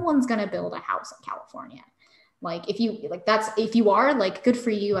 like no one's going to build a house in California. Like if you are like, good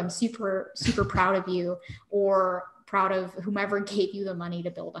for you. I'm super, super proud of you, or proud of whomever gave you the money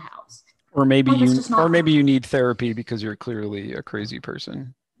to build a house. Or maybe you need therapy because you're clearly a crazy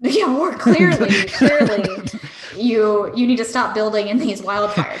person. Yeah, or clearly you need to stop building in these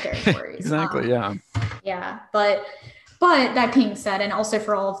wildfire territories. Exactly. Yeah. But But that being said, and also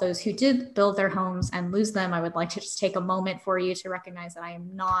for all of those who did build their homes and lose them, I would like to just take a moment for you to recognize that I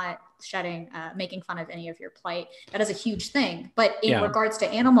am not making fun of any of your plight. That is a huge thing. But in regards to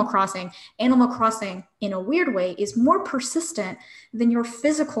Animal Crossing in a weird way is more persistent than your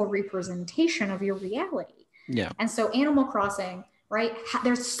physical representation of your reality. Yeah. And so Animal Crossing, right?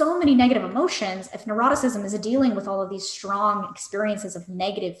 There's so many negative emotions. If neuroticism is dealing with all of these strong experiences of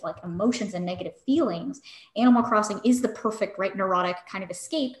negative like emotions and negative feelings, Animal Crossing is the perfect, right, neurotic kind of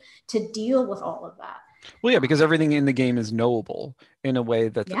escape to deal with all of that. Well, yeah, because everything in the game is knowable in a way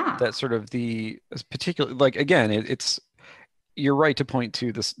that that sort of particular, like, again, it's, you're right to point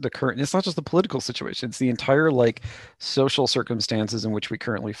to the current, it's not just the political situation, it's the entire like social circumstances in which we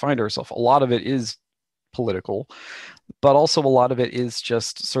currently find ourselves. A lot of it is political, but also a lot of it is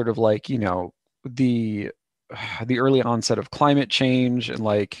just sort of like, you know, the early onset of climate change and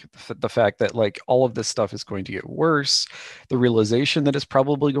like the fact that like all of this stuff is going to get worse, the realization that it's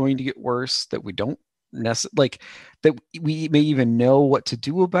probably going to get worse, that we don't like that we may even know what to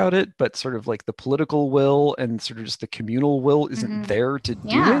do about it, but sort of like the political will and sort of just the communal will isn't there to do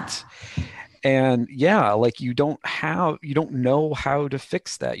it. And like you don't know how to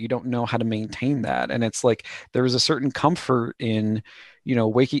fix that. You don't know how to maintain that. And it's like there's a certain comfort in, you know,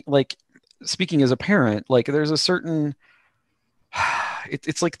 waking, like speaking as a parent, like there's a certain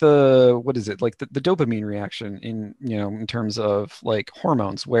it's like what is it, like the dopamine reaction in, you know, in terms of like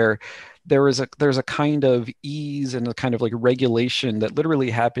hormones, where there's a kind of ease and a kind of like regulation that literally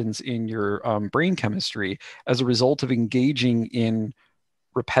happens in your brain chemistry as a result of engaging in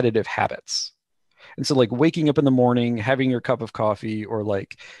repetitive habits. And so like waking up in the morning, having your cup of coffee, or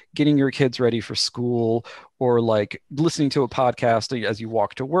like getting your kids ready for school, or like listening to a podcast as you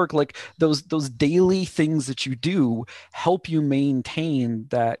walk to work, like those daily things that you do help you maintain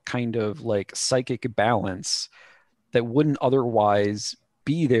that kind of like psychic balance that wouldn't otherwise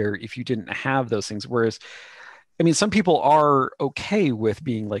be there if you didn't have those things. Whereas, I mean, some people are okay with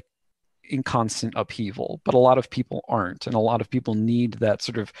being like in constant upheaval, but a lot of people aren't. And a lot of people need that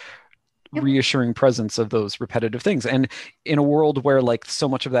sort of reassuring presence of those repetitive things. And in a world where like so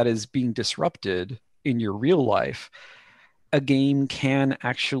much of that is being disrupted in your real life, a game can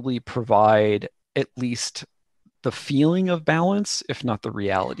actually provide at least the feeling of balance, if not the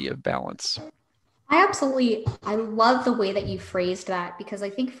reality of balance. I love the way that you phrased that, because I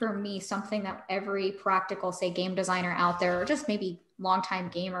think for me, something that every practical, say, game designer out there, or just maybe longtime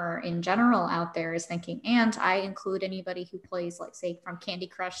gamer in general out there is thinking, and I include anybody who plays, like, say, from Candy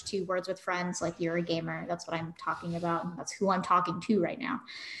Crush to Words with Friends, like, you're a gamer. That's what I'm talking about. And that's who I'm talking to right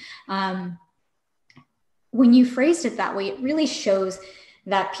now. When you phrased it that way, it really shows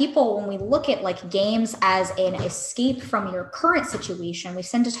that people, when we look at like games as an escape from your current situation, we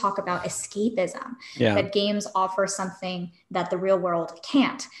tend to talk about escapism, that games offer something that the real world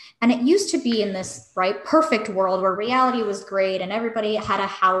can't. And it used to be in this, right, perfect world where reality was great and everybody had a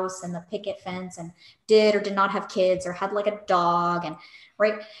house and the picket fence and did or did not have kids or had like a dog, and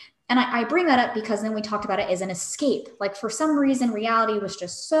right. And I bring that up because then we talked about it as an escape. Like for some reason, reality was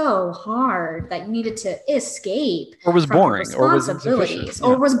just so hard that you needed to escape, or was boring, or was insufficient,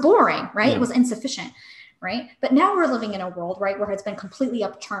 or was boring, right? Yeah. It was insufficient, right? But now we're living in a world, right, where it's been completely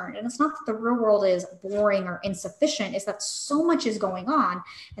upturned. And it's not that the real world is boring or insufficient, it's that so much is going on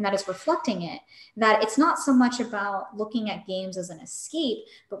and that is reflecting it, that it's not so much about looking at games as an escape,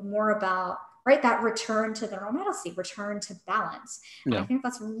 but more about, right, that return to the normalcy, return to balance. And I think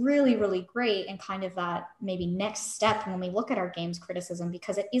that's really, really great, and kind of that maybe next step when we look at our games criticism,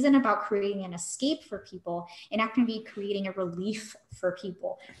 because it isn't about creating an escape for people, it can be creating a relief for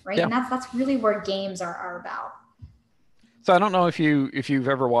people, right? And that's really where games are about. So I don't know if you've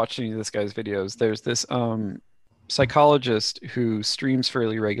ever watched any of this guy's videos. There's this psychologist who streams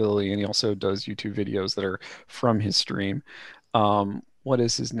fairly regularly, and he also does YouTube videos that are from his stream. What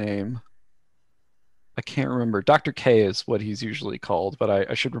is his name? I can't remember. Dr. K is what he's usually called, but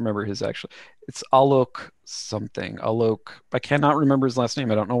I should remember his actual. It's Alok something. Alok. I cannot remember his last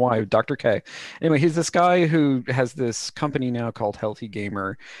name. I don't know why. Dr. K. Anyway, he's this guy who has this company now called Healthy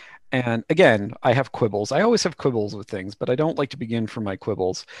Gamer. And again, I have quibbles. I always have quibbles with things, but I don't like to begin from my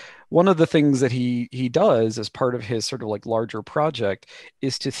quibbles. One of the things that he does as part of his sort of like larger project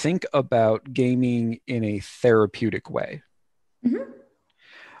is to think about gaming in a therapeutic way.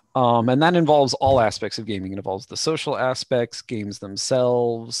 And that involves all aspects of gaming. It involves the social aspects, games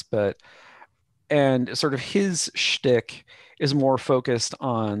themselves, and sort of his shtick is more focused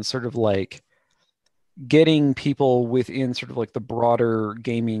on sort of like getting people within sort of like the broader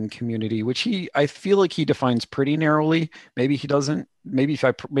gaming community, which I feel like he defines pretty narrowly. Maybe he doesn't. Maybe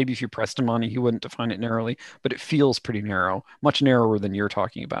if you pressed him on it, he wouldn't define it narrowly, but it feels pretty narrow, much narrower than you're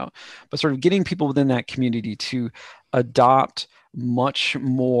talking about. But sort of getting people within that community to adopt much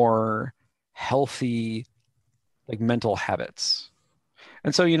more healthy, like, mental habits.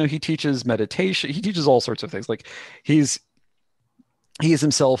 And so, he teaches meditation. He teaches all sorts of things. Like, he is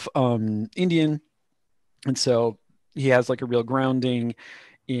himself Indian, and so he has like a real grounding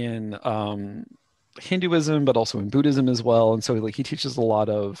in Hinduism, but also in Buddhism as well. And so like he teaches a lot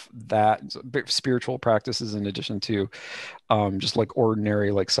of that spiritual practices in addition to just like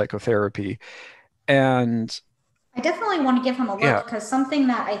ordinary like psychotherapy. And I definitely want to give him a look, Yeah. because something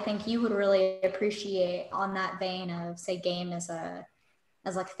that I think you would really appreciate on that vein of, say, game as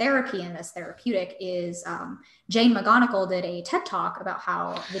like therapy and as therapeutic is Jane McGonigal did a TED talk about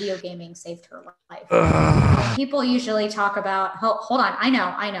how video gaming saved her life. When people usually talk about, hold on, I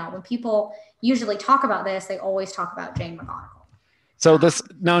know. When people usually talk about this, they always talk about Jane McGonigal. So this,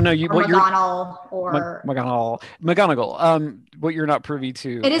 no, you, or what you're McGonigal. What you're not privy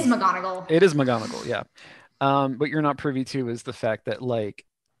to. It is McGonigal. It is McGonigal, yeah. What you're not privy to is the fact that, like,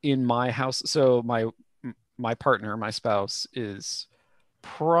 in my house, so my partner, my spouse, is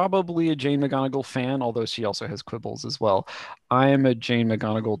probably a Jane McGonigal fan, although she also has quibbles as well. I am a Jane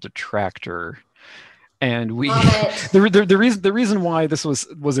McGonigal detractor. And the reason why this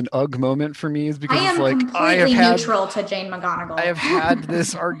was an ugh moment for me is because I am completely neutral to Jane McGonigal. I have had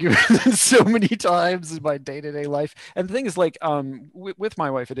this argument so many times in my day-to-day life. And the thing is, like, with my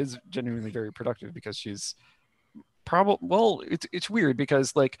wife, it is genuinely very productive because she's it's weird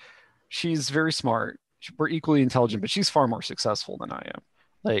because, like, she's very smart. We're equally intelligent, but she's far more successful than I am.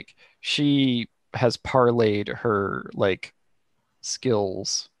 Like, she has parlayed her, like,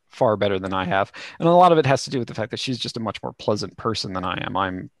 skills far better than I have. And a lot of it has to do with the fact that she's just a much more pleasant person than I am.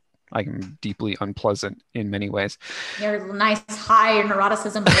 I'm deeply unpleasant in many ways. You're nice, high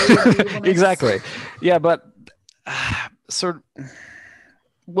neuroticism. Exactly. Yeah, but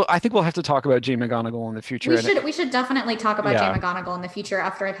well, I think we'll have to talk about Jane McGonigal in the future. We should definitely talk about Jane McGonigal in the future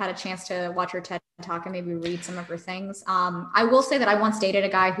after I've had a chance to watch her TED talk and maybe read some of her things. I will say that I once dated a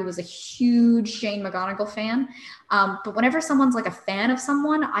guy who was a huge Jane McGonigal fan. But whenever someone's like a fan of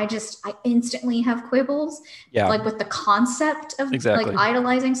someone, I instantly have quibbles, like with the concept of like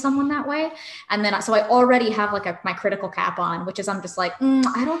idolizing someone that way. And then, so I already have like my critical cap on, which is I'm just like,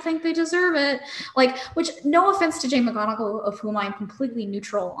 I don't think they deserve it. Like, which, no offense to Jane McGonigal, of whom I'm completely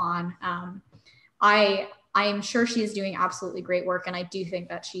neutral on. I am sure she's doing absolutely great work. And I do think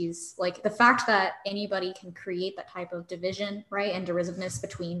that she's like, the fact that anybody can create that type of division, right, and derisiveness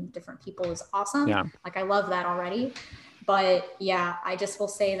between different people is awesome. Yeah. Like, I love that already. But yeah, I just will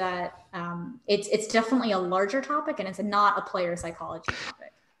say that it's definitely a larger topic, and it's not a player psychology topic.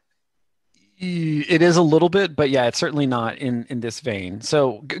 It is a little bit, but yeah, it's certainly not in this vein.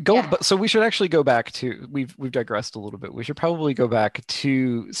 So so we should actually go back to, we've digressed a little bit. We should probably go back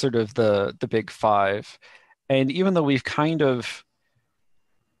to sort of the big five. And even though we've kind of,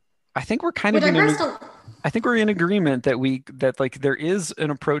 I think we're in agreement that like there is an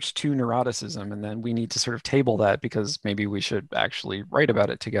approach to neuroticism, and then we need to sort of table that because maybe we should actually write about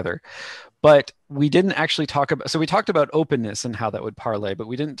it together. But we didn't actually talk about, so we talked about openness and how that would parlay, but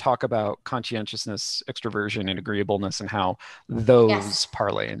we didn't talk about conscientiousness, extroversion, and agreeableness and how those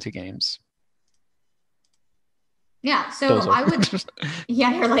parlay into games. Yeah, so Dozo. I would,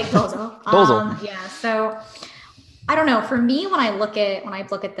 you're like Dozo. Yeah, so I don't know. For me, when I look at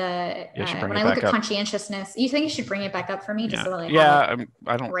conscientiousness, you think you should bring it back up for me? Just so that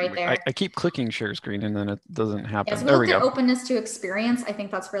I don't. Right there. I keep clicking share screen and then it doesn't happen. So we look at openness to experience. I think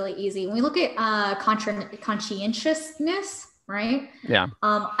that's really easy. When we look at conscientiousness, right? Yeah.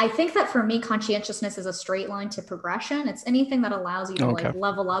 I think that for me, conscientiousness is a straight line to progression. It's anything that allows you to like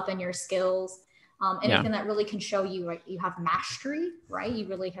level up in your skills. Anything that really can show you like you have mastery, right? You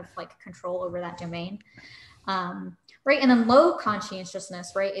really have like control over that domain. Right. And then low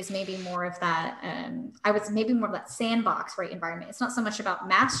conscientiousness, right, is maybe more of that, maybe more of that sandbox, right, environment. It's not so much about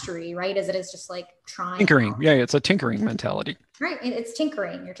mastery, right, as it is just like trying. Tinkering. Yeah, it's a tinkering mentality. Right. It's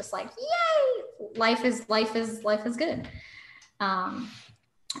tinkering. You're just like, yay, life is good.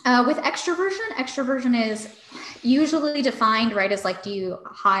 With extroversion is usually defined, right, as like, do you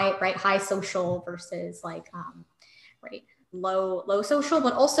high social versus like, low social,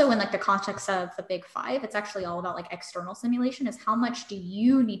 but also in like the context of the big five, it's actually all about like external stimulation, is how much do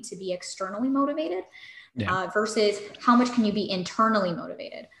you need to be externally motivated versus how much can you be internally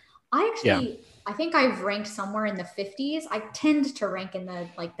motivated. I think I've ranked somewhere in the 50s. I tend to rank in the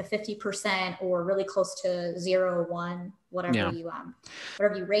 50% or really close to 0, 1, whatever you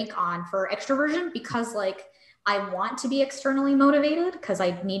rank on for extroversion, because like I want to be externally motivated because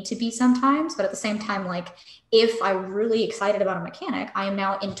I need to be sometimes, but at the same time, like if I'm really excited about a mechanic, I am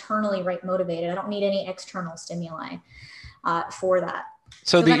now internally motivated. I don't need any external stimuli for that.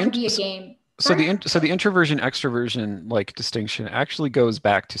 So that could be a game. So the introversion extroversion like distinction actually goes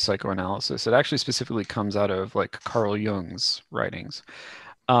back to psychoanalysis. It actually specifically comes out of like Carl Jung's writings.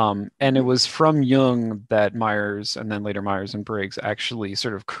 And it was from Jung that Myers and then later Myers and Briggs actually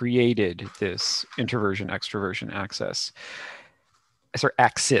sort of created this introversion extroversion axis. Sorry,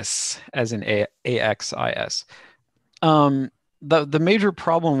 axis as in AXIS. The major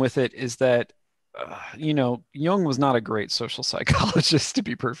problem with it is that Jung was not a great social psychologist, to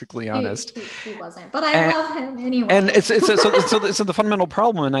be perfectly honest. He wasn't, but I love him anyway. And so the fundamental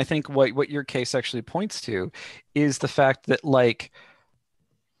problem, and I think what your case actually points to, is the fact that like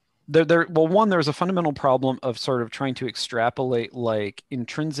there's a fundamental problem of sort of trying to extrapolate like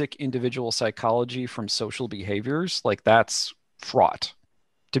intrinsic individual psychology from social behaviors. Like that's fraught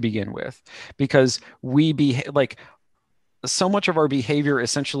to begin with, because we like so much of our behavior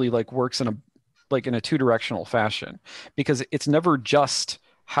essentially like works in a two-directional fashion, because it's never just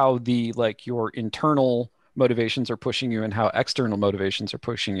how your internal motivations are pushing you and how external motivations are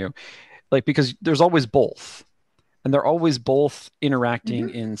pushing you, like because there's always both, and they're always both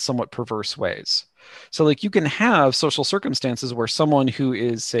interacting in somewhat perverse ways. So like you can have social circumstances where someone who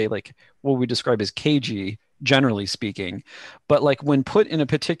is, say, like what we describe as cagey, generally speaking, but like when put in a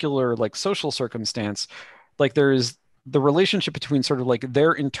particular like social circumstance, like there's the relationship between sort of like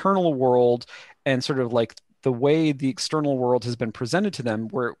their internal world and sort of like the way the external world has been presented to them,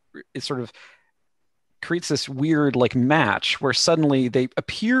 where it sort of creates this weird like match where suddenly they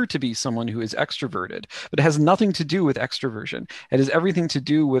appear to be someone who is extroverted, but it has nothing to do with extroversion. It has everything to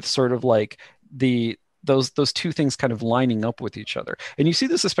do with sort of like those two things kind of lining up with each other. And you see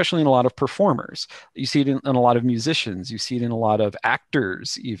this especially in a lot of performers. You see it in a lot of musicians. You see it in a lot of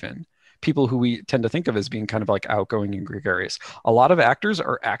actors, even people who we tend to think of as being kind of like outgoing and gregarious. A lot of actors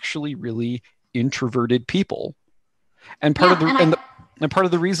are actually really introverted people. And part of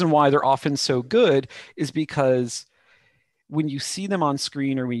the reason why they're often so good is because when you see them on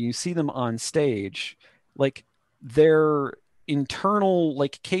screen or when you see them on stage, like their internal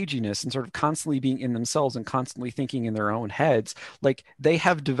like caginess and sort of constantly being in themselves and constantly thinking in their own heads, like they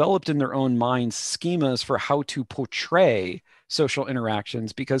have developed in their own minds schemas for how to portray social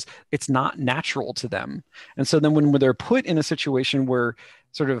interactions because it's not natural to them. And so then when they're put in a situation where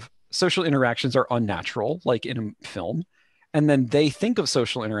sort of social interactions are unnatural, like in a film, and then they think of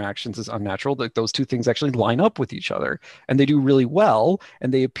social interactions as unnatural, that those two things actually line up with each other, and they do really well,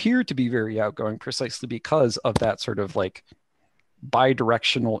 and they appear to be very outgoing precisely because of that sort of like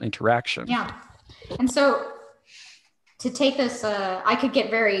bi-directional interaction. Yeah. And so to take this, I could get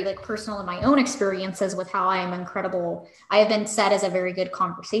very like personal in my own experiences with how I am incredible. I have been said as a very good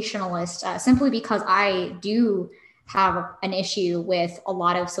conversationalist simply because I do have an issue with a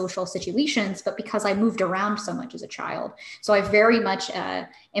lot of social situations, but because I moved around so much as a child. So I very much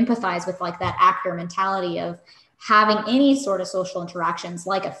empathize with like that actor mentality of having any sort of social interactions.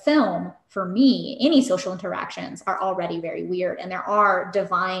 Like a film, for me, any social interactions are already very weird. And there are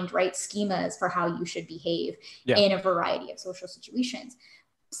defined right schemas for how you should behave in a variety of social situations.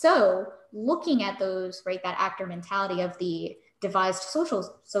 So looking at those, right, that actor mentality of the devised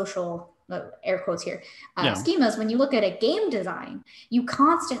social air quotes here, schemas, when you look at a game design, you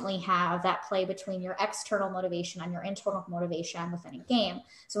constantly have that play between your external motivation and your internal motivation within a game.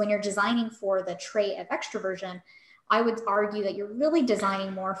 So when you're designing for the trait of extroversion, I would argue that you're really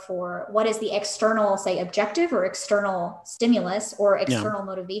designing more for what is the external, say, objective or external stimulus or external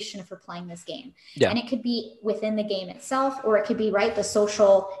motivation for playing this game. And it could be within the game itself, or it could be, right, the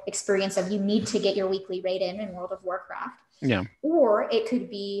social experience of you need to get your weekly raid in World of Warcraft. Or it could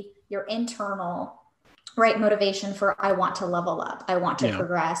be your internal, right, motivation for I want to level up, I want to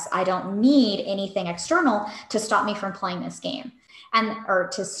progress, I don't need anything external to stop me from playing this game, or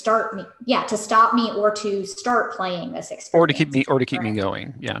to stop me or to start playing this experience, or to keep me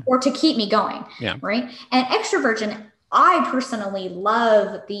going, or to keep me going, right? And extroversion, I personally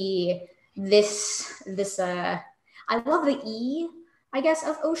love I love the E, I guess,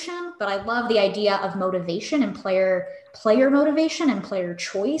 of Ocean, but I love the idea of motivation and player motivation and player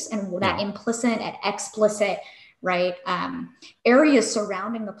choice, and that implicit and explicit, right, areas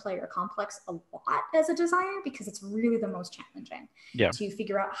surrounding the player complex a lot as a designer, because it's really the most challenging to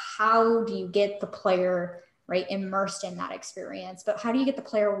figure out how do you get the player right? Immersed in that experience. But how do you get the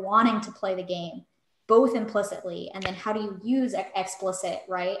player wanting to play the game, both implicitly, and then how do you use explicit,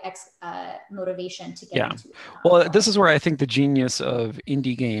 right, motivation to get into it? Well, this is where I think the genius of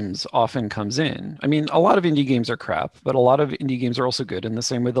indie games often comes in. I mean, a lot of indie games are crap, but a lot of indie games are also good in the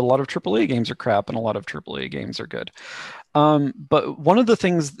same way that a lot of AAA games are crap and a lot of AAA games are good. But one of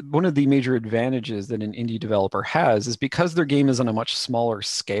the major advantages that an indie developer has is because their game is on a much smaller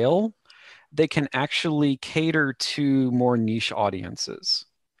scale, they can actually cater to more niche audiences.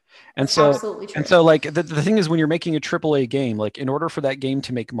 And That's so, absolutely true. and so like the thing is, when you're making a AAA game, like in order for that game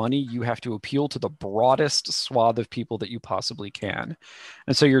to make money, you have to appeal to the broadest swath of people that you possibly can.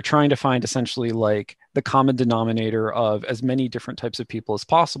 And so you're trying to find essentially like the common denominator of as many different types of people as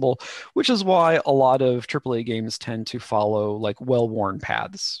possible, which is why a lot of AAA games tend to follow like well-worn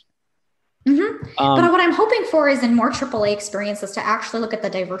paths. But what I'm hoping for is in more AAA experiences to actually look at the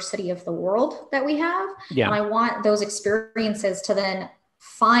diversity of the world that we have. Yeah. And I want those experiences to then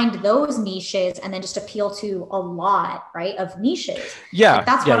find those niches and then just appeal to a lot, right, of niches. Yeah, like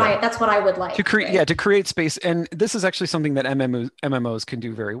that's what I would like to create. Right? Yeah, to create space, and this is actually something that MMOs can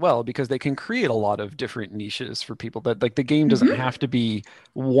do very well because they can create a lot of different niches for people. That like the game doesn't have to be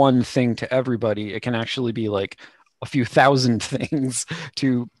one thing to everybody. It can actually be like a few thousand things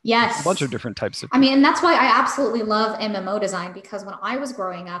to a bunch of different types of people. I mean, and that's why I absolutely love MMO design, because when I was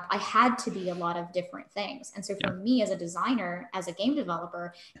growing up, I had to be a lot of different things. And so for me as a designer, as a game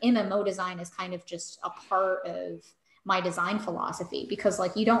developer, MMO design is kind of just a part of my design philosophy, because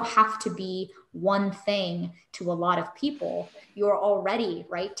like you don't have to be one thing to a lot of people. You're already,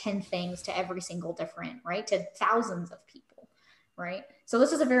 right, 10 things to every single different, right, to thousands of people, right? So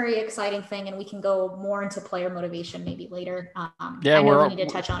this is a very exciting thing, and we can go more into player motivation maybe later. I know we need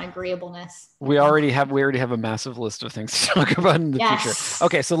to touch on agreeableness. We already have a massive list of things to talk about in the future.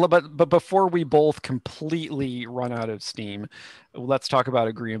 Okay, so but before we both completely run out of steam, let's talk about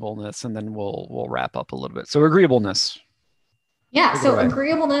agreeableness, and then we'll wrap up a little bit. So agreeableness. Yeah, so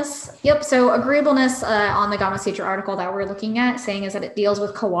agreeableness. Yep. So agreeableness on the Gamma Sutra article that we're looking at saying is that it deals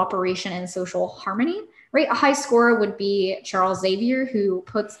with cooperation and social harmony. Right, a high scorer would be Charles Xavier, who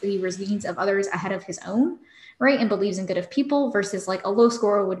puts the needs of others ahead of his own, right, and believes in good of people, versus like a low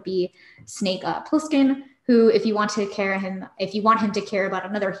scorer would be Snake Plissken, who, if you want him to care about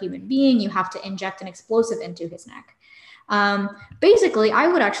another human being, you have to inject an explosive into his neck. Basically, I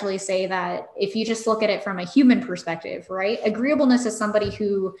would actually say that if you just look at it from a human perspective, right, agreeableness is somebody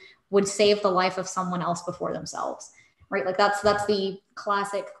who would save the life of someone else before themselves. Right, like that's the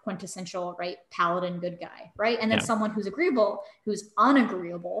classic quintessential, right, paladin good guy, right? And then someone who's agreeable, who's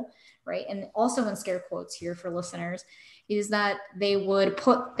unagreeable, right? And also in scare quotes here for listeners, is that they would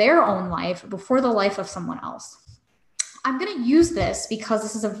put their own life before the life of someone else. I'm going to use this because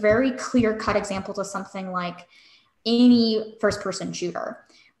this is a very clear-cut example to something like any first-person shooter,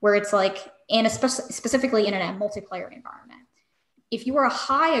 where it's like, and specifically in a multiplayer environment. If you are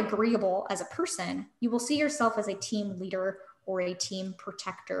high agreeable as a person, you will see yourself as a team leader or a team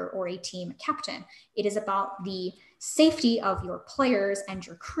protector or a team captain. It is about the safety of your players and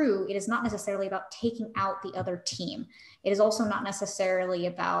your crew. It is not necessarily about taking out the other team. It is also not necessarily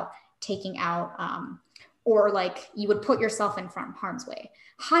about taking out or like you would put yourself in harm's way.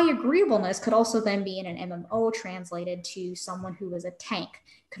 High agreeableness could also then be in an MMO translated to someone who is a tank.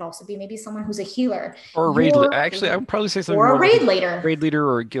 Could also be maybe someone who's a healer. Or a raid leader. Actually, I would probably say something or more a raid leader. Raid leader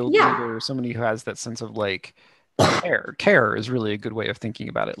or a guild leader, or somebody who has that sense of like care. Care is really a good way of thinking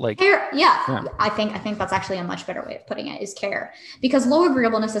about it. Like care, I think that's actually a much better way of putting it, is care. Because low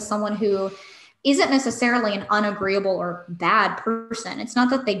agreeableness is someone who isn't necessarily an unagreeable or bad person. It's not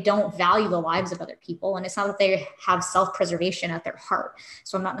that they don't value the lives of other people, and it's not that they have self-preservation at their heart.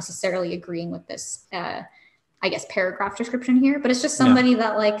 So I'm not necessarily agreeing with this, I guess, paragraph description here, but it's just somebody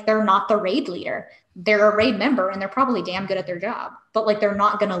that like, they're not the raid leader. They're a raid member and they're probably damn good at their job, but like, they're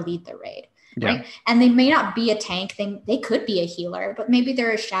not going to lead the raid. Right. And they may not be a tank. They could be a healer, but maybe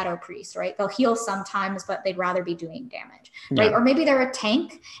they're a shadow priest, right? They'll heal sometimes, but they'd rather be doing damage, right? Or maybe they're a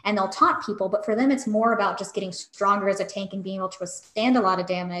tank and they'll taunt people, but for them, it's more about just getting stronger as a tank and being able to withstand a lot of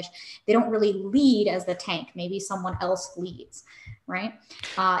damage. They don't really lead as the tank. Maybe someone else leads, right?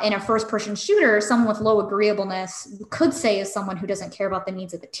 In a first-person shooter, someone with low agreeableness could say is someone who doesn't care about the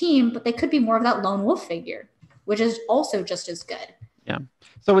needs of the team, but they could be more of that lone wolf figure, which is also just as good. Yeah.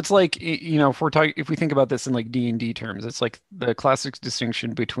 So it's like, you know, if we think about this in like D&D terms, it's like the classic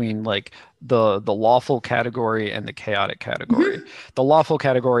distinction between like the lawful category and the chaotic category. The lawful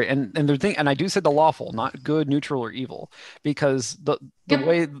category, and the thing, and I do say the lawful, not good, neutral, or evil, because the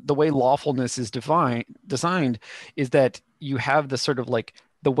way lawfulness is designed is that you have this sort of like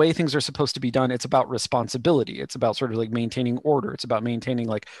the way things are supposed to be done, it's about responsibility. It's about sort of like maintaining order. It's about maintaining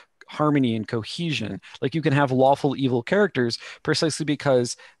like harmony and cohesion. Like you can have lawful evil characters precisely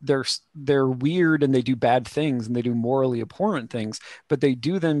because they're weird and they do bad things and they do morally abhorrent things, but they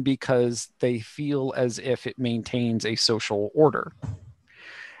do them because they feel as if it maintains a social order.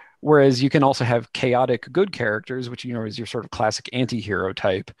 Whereas you can also have chaotic good characters, which, you know, is your sort of classic anti-hero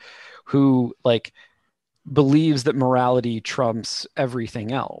type, who like believes that morality trumps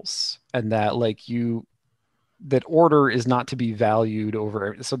everything else, and that like that order is not to be valued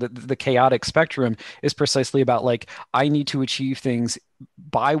over. So that the chaotic spectrum is precisely about like, I need to achieve things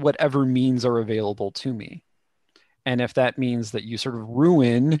by whatever means are available to me. And if that means that you sort of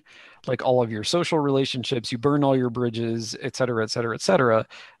ruin like all of your social relationships, you burn all your bridges, et cetera, et cetera, et cetera,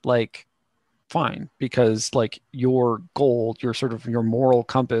 like fine, because like your goal, your sort of your moral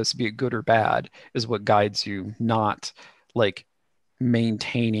compass, be it good or bad, is what guides you, not like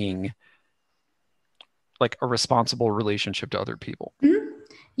maintaining like a responsible relationship to other people. Mm-hmm.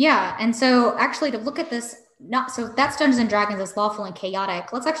 Yeah. And so actually to look at this, not so that's Dungeons and Dragons as lawful and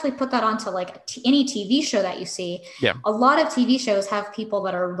chaotic. Let's actually put that onto like any TV show that you see. Yeah. A lot of TV shows have people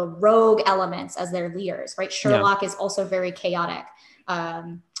that are the rogue elements as their leaders, right? Sherlock is also very chaotic.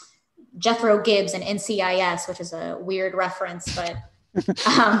 Jethro Gibbs and NCIS, which is a weird reference, but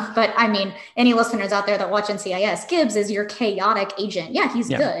I mean, any listeners out there that watch NCIS, Gibbs is your chaotic agent. Yeah, he's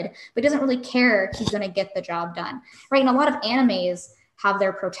good, but doesn't really care. He's going to get the job done, right? And a lot of animes have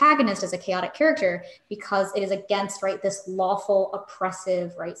their protagonist as a chaotic character because it is against, right, this lawful,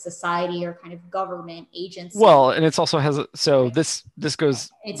 oppressive, right, society or kind of government agency. Well, and it's also has this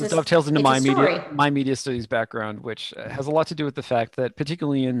dovetails into my media studies background, which has a lot to do with the fact that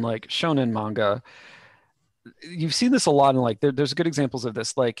particularly in like shonen manga, you've seen this a lot in like there's good examples of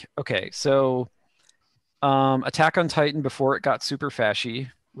this. Like, okay, so Attack on Titan before it got super fashy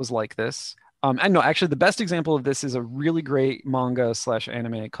was like this. And no, actually, the best example of this is a really great manga /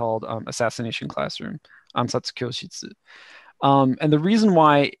 anime called Assassination Classroom, Ansatsu Kyoshitsu. And the reason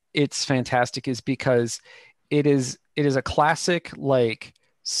why it's fantastic is because it is a classic like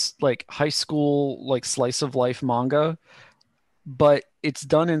high school like slice of life manga, but it's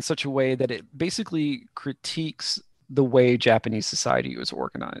done in such a way that it basically critiques the way Japanese society was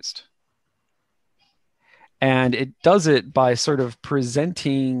organized. And it does it by sort of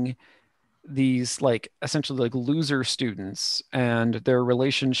presenting these like essentially like loser students and their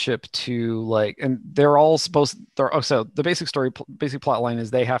relationship to like, and they're all supposed so the basic plot line is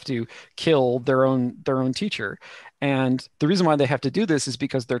they have to kill their own teacher, and the reason why they have to do this is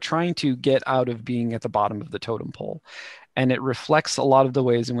because they're trying to get out of being at the bottom of the totem pole. And it reflects a lot of the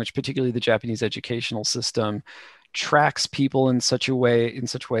ways in which particularly the Japanese educational system tracks people in such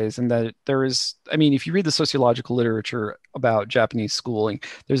ways, and that there is, I mean, if you read the sociological literature about Japanese schooling,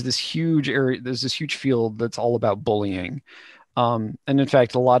 there's this huge field that's all about bullying. And in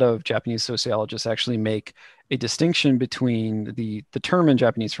fact, a lot of Japanese sociologists actually make a distinction between the term in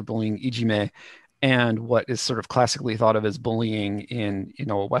Japanese for bullying, ijime, and what is sort of classically thought of as bullying in, you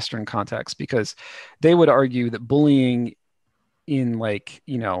know, a Western context, because they would argue that bullying in like,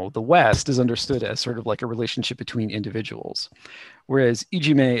 you know, the West is understood as sort of like a relationship between individuals, whereas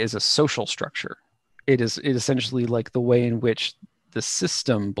ijime is a social structure. It essentially like the way in which the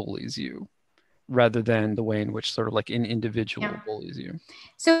system bullies you, rather than the way in which sort of like an individual bullies you.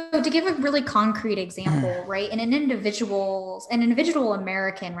 So to give a really concrete example, right, in an individual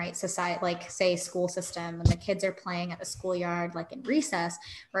American, right, society, like say school system, and the kids are playing at the schoolyard, like in recess,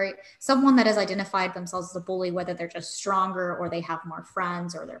 right, someone that has identified themselves as a bully, whether they're just stronger or they have more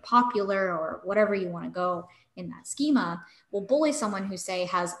friends or they're popular or whatever you want to go in that schema, will bully someone who say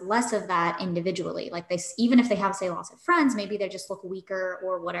has less of that individually. Like they, even if they have say lots of friends, maybe they just look weaker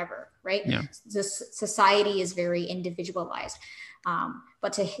or whatever, right? Yeah. This society is very individualized.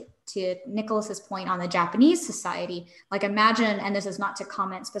 But to Nicholas's point on the Japanese society, like imagine, and this is not to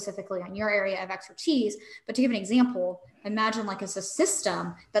comment specifically on your area of expertise, but to give an example, imagine like it's a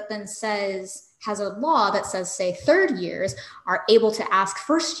system that then has a law that says, say, third years are able to ask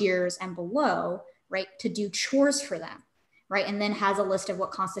first years and below, right, to do chores for them, right? And then has a list of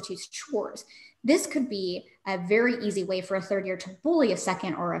what constitutes chores. This could be a very easy way for a third year to bully a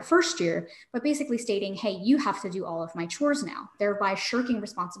second or a first year, but basically stating, hey, you have to do all of my chores now, thereby shirking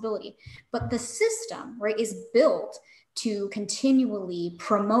responsibility. But the system, right, is built to continually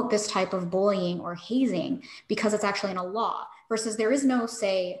promote this type of bullying or hazing because it's actually in a law, versus there is no,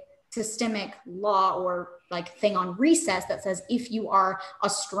 say, systemic law or like thing on recess that says if you are a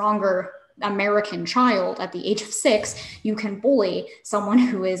stronger American child at the age of 6, you can bully someone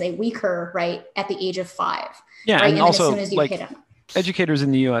who is a weaker, right, at the age of 5. Yeah, right? and also as soon as you like hit him. educators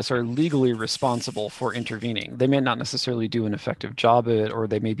in the US are legally responsible for intervening. They may not necessarily do an effective job of it, or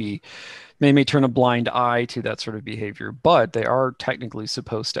they may turn a blind eye to that sort of behavior, but they are technically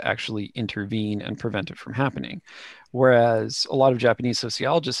supposed to actually intervene and prevent it from happening. Whereas a lot of Japanese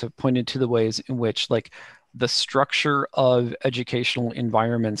sociologists have pointed to the ways in which, like, the structure of educational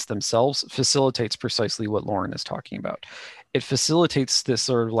environments themselves facilitates precisely what Lauren is talking about. It facilitates this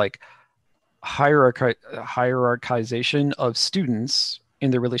sort of like hierarchization of students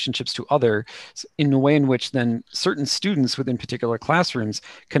in their relationships to others in a way in which then certain students within particular classrooms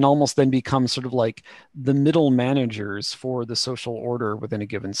can almost then become sort of like the middle managers for the social order within a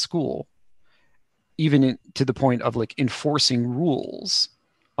given school, even to the point of like enforcing rules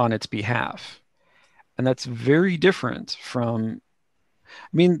on its behalf. And that's very different from, I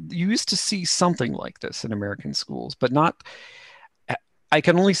mean, you used to see something like this in American schools, but not, I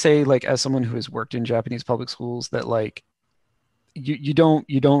can only say, like, as someone who has worked in Japanese public schools, that like you don't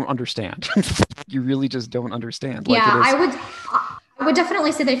understand. You really just don't understand. Like, Yeah, it is. I would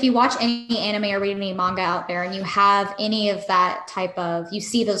definitely say that if you watch any anime or read any manga out there and you have any of that type of, you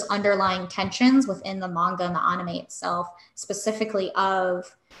see those underlying tensions within the manga and the anime itself, specifically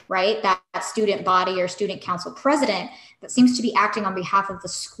of, right, that student body or student council president that seems to be acting on behalf of the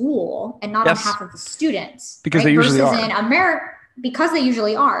school and not on Yes. behalf of the students. Because right? they usually Versus are. in America, because they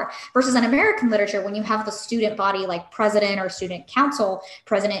usually are, versus in American literature, when you have the student body like president or student council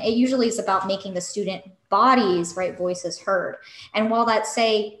president, it usually is about making the student bodies, right, voices heard. And while that,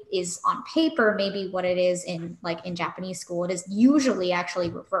 say, is on paper maybe what it is in like in Japanese school, it is usually actually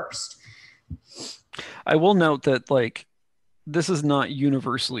reversed. I will note that, like, this is not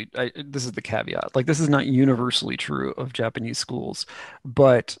universally, this is the caveat, like, this is not universally true of Japanese schools,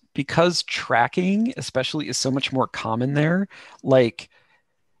 but because tracking especially is so much more common there, like,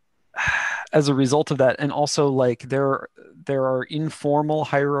 as a result of that, and also like there are informal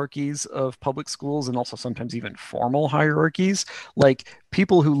hierarchies of public schools and also sometimes even formal hierarchies. Like,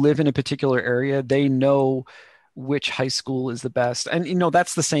 people who live in a particular area, they know which high school is the best. And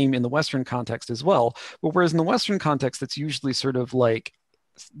that's the same in the Western context as well. But whereas in the Western context, it's usually sort of like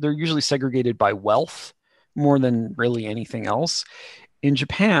they're usually segregated by wealth more than really anything else. In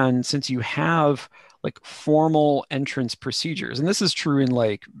Japan, since you have like formal entrance procedures, and this is true in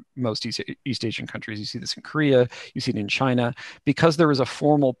like most East Asian countries, you see this in Korea, you see it in China, because there is a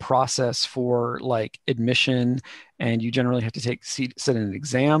formal process for like admission, and you generally have to sit an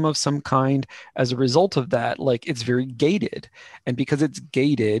exam of some kind. As a result of that, like, it's very gated, and because it's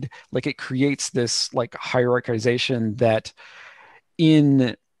gated, like, it creates this like hierarchization that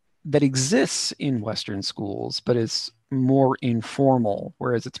exists in Western schools, but is more informal,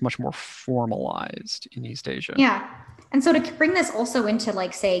 whereas it's much more formalized in East Asia. Yeah. And so to bring this also into,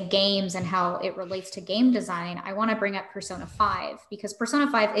 like, say, games and how it relates to game design, I want to bring up Persona 5, because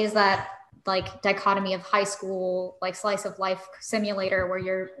Persona 5 is that like dichotomy of high school, like slice of life simulator where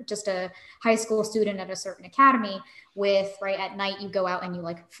you're just a high school student at a certain academy with, right, at night you go out and you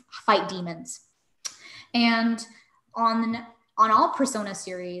like fight demons. And on all Persona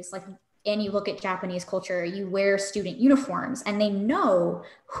series, like, and you look at Japanese culture, you wear student uniforms and they know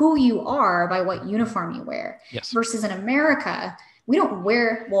who you are by what uniform you wear. Yes. Versus in America, we don't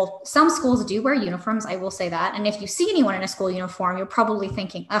wear, well, some schools do wear uniforms, I will say that. And if you see anyone in a school uniform, you're probably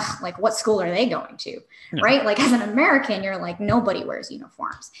thinking, ugh, like, what school are they going to? Yeah. Right? Like, as an American, you're like, nobody wears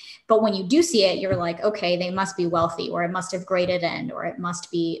uniforms. But when you do see it, you're like, okay, they must be wealthy, or it must have graded end, or it must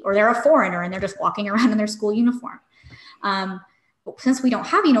be, or they're a foreigner and they're just walking around in their school uniform. Since we don't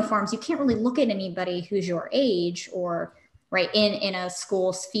have uniforms, you can't really look at anybody who's your age or right in a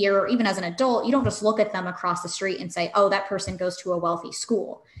school sphere, or even as an adult, you don't just look at them across the street and say, oh, that person goes to a wealthy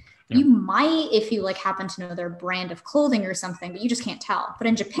school. Yeah. You might, if you like happen to know their brand of clothing or something, but you just can't tell. But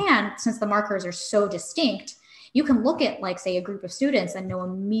in Japan, since the markers are so distinct, you can look at, like, say, a group of students and know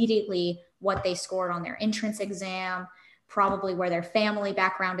immediately what they scored on their entrance exam, probably where their family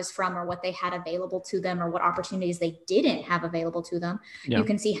background is from, or what they had available to them, or what opportunities they didn't have available to them. Yeah. You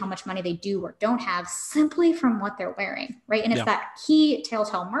can see how much money they do or don't have simply from what they're wearing, right? And it's that key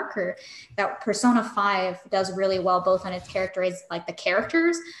telltale marker that Persona 5 does really well, both on its characters, like the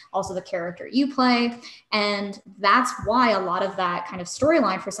characters, also the character you play. And that's why a lot of that kind of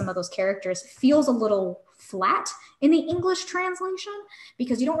storyline for some of those characters feels a little flat in the English translation,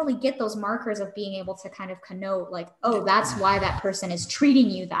 because you don't really get those markers of being able to kind of connote, like, oh, that's why that person is treating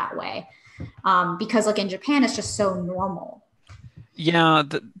you that way. Because, like, in Japan, it's just so normal. Yeah,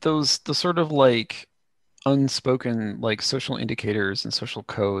 the sort of like unspoken like social indicators and social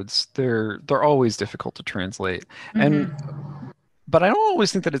codes, they're always difficult to translate. Mm-hmm. And but I don't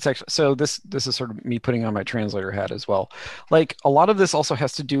always think that it's actually, so this is sort of me putting on my translator hat as well. Like a lot of this also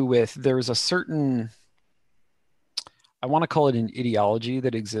has to do with there's a certain, I want to call it an ideology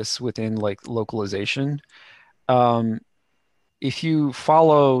that exists within like localization. Um, if you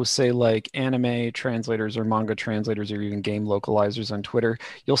follow, say, like anime translators or manga translators or even game localizers on Twitter,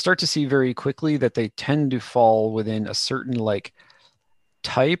 you'll start to see very quickly that they tend to fall within a certain like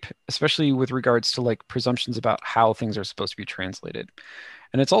type, especially with regards to like presumptions about how things are supposed to be translated.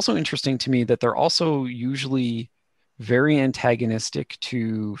 And it's also interesting to me that they're also usually very antagonistic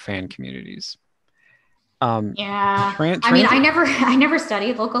to fan communities. Yeah. I mean, Transit. I never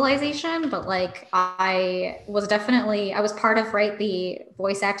studied localization, but like I was part of, right, the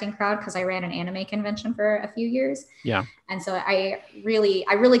voice acting crowd because I ran an anime convention for a few years. Yeah. And so I really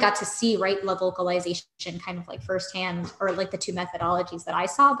got to see, right, the localization kind of like firsthand, or like the two methodologies that I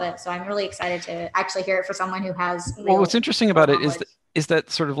saw. But so I'm really excited to actually hear it for someone who has Well, what's interesting about it knowledge. is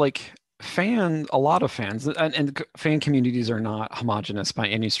that sort of like a lot of fans and fan communities are not homogenous by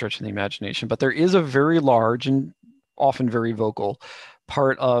any stretch of the imagination, but there is a very large and often very vocal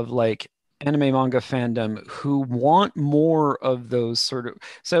part of like anime manga fandom who want more of those sort of,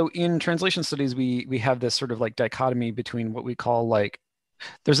 so in translation studies we have this sort of like dichotomy between what we call like,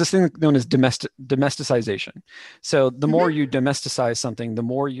 there's this thing known as domesticization. So the more you domesticize something, the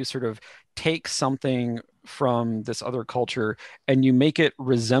more you sort of take something from this other culture and you make it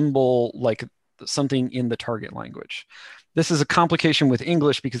resemble like something in the target language. This is a complication with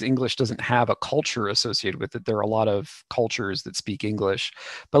English because English doesn't have a culture associated with it. There are a lot of cultures that speak English,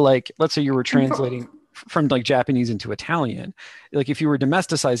 but like, let's say you were translating from like Japanese into Italian. Like if you were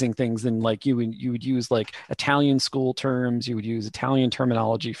domesticizing things, then like you would use like Italian school terms, you would use Italian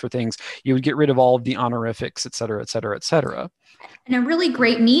terminology for things, you would get rid of all of the honorifics, et cetera, et cetera, et cetera. And a really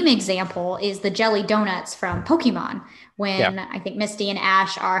great meme example is the jelly donuts from Pokemon, when I think Misty and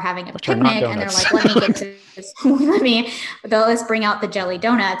Ash are having a picnic and they're like, let me get to this. Let's bring out the jelly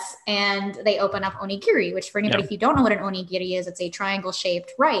donuts. And they open up onigiri, which for anybody, if you don't know what an onigiri is, it's a triangle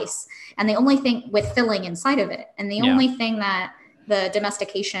shaped rice. And the only thing with filling inside of it. And the only thing that the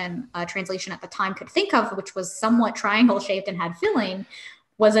domestication translation at the time could think of, which was somewhat triangle shaped and had filling,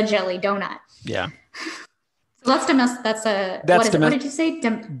 was a jelly donut. Yeah. So what did you say?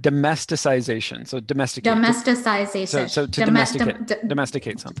 Domesticization. So domesticate. Domesticization. So to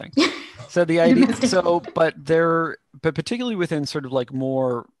domesticate something. So the idea, but particularly within sort of like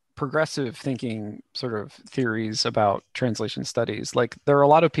more progressive thinking sort of theories about translation studies, like there are a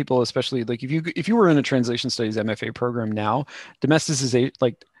lot of people, especially like if you were in a translation studies MFA program now,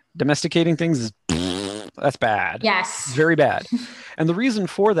 domesticating things is that's bad. Yes. Very bad. And the reason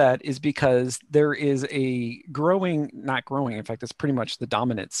for that is because there is a not growing, in fact, it's pretty much the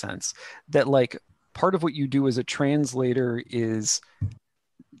dominant sense that like part of what you do as a translator is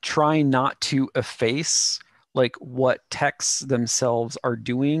try not to efface like what texts themselves are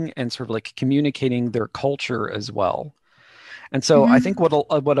doing and sort of like communicating their culture as well. And so I think what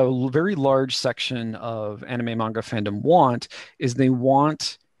a very large section of anime manga fandom want is they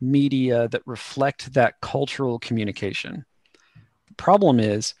want media that reflect that cultural communication. The problem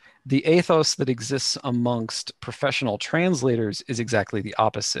is the ethos that exists amongst professional translators is exactly the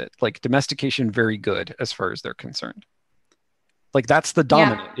opposite. Like domestication, very good as far as they're concerned. Like that's the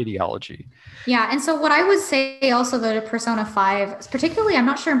dominant ideology. Yeah. And so what I would say also though to Persona 5, particularly, I'm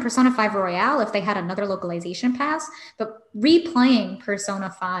not sure in Persona 5 Royale if they had another localization pass, but replaying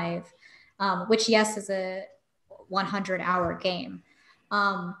Persona 5, which yes is a 100-hour game.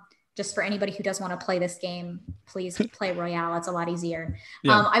 Just for anybody who does want to play this game, please play Royale. It's a lot easier.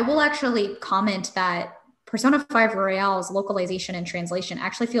 I will actually comment that Persona 5 Royale's localization and translation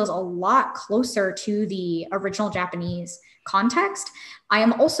actually feels a lot closer to the original Japanese context. I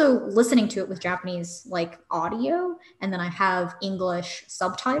am also listening to it with Japanese like audio, and then I have English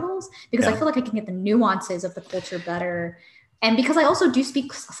subtitles because I feel like I can get the nuances of the culture better. And because I also do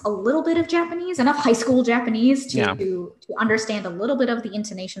speak a little bit of Japanese, enough high school Japanese to understand a little bit of the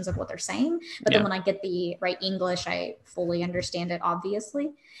intonations of what they're saying. But then when I get the right English, I fully understand it,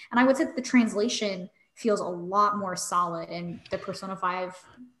 obviously. And I would say that the translation feels a lot more solid in the Persona 5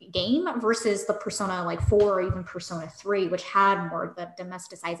 game versus the Persona like 4 or even Persona 3, which had more of the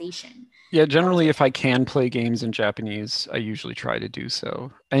domesticization. Yeah, generally if I can play games in Japanese, I usually try to do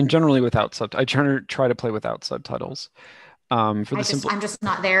so. And generally without I try to play without subtitles. I'm just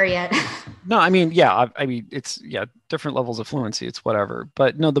not there yet. No, I mean, it's different levels of fluency. It's whatever.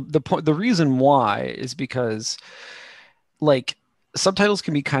 But no, the reason why is because like subtitles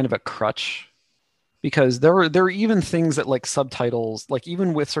can be kind of a crutch, because there are even things that like subtitles, like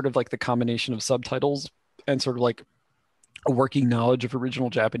even with sort of like the combination of subtitles and sort of like a working knowledge of original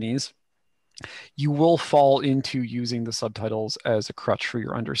Japanese, you will fall into using the subtitles as a crutch for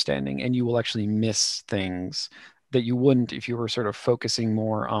your understanding, and you will actually miss things that you wouldn't if you were sort of focusing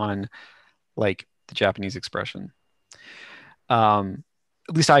more on like the Japanese expression.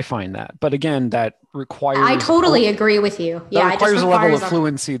 At least I find that. But again, that requires... I totally agree with you. Yeah, it requires a level of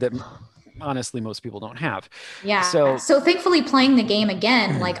fluency that honestly most people don't have. Yeah. So thankfully playing the game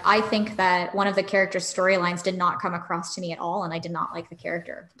again, like I think that one of the character's storylines did not come across to me at all, and I did not like the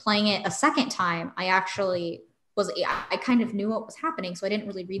character. Playing it a second time, I kind of knew what was happening, so I didn't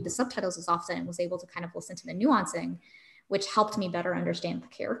really read the subtitles as often and was able to kind of listen to the nuancing, which helped me better understand the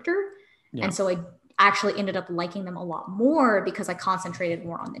character. Yeah. And so I actually ended up liking them a lot more because I concentrated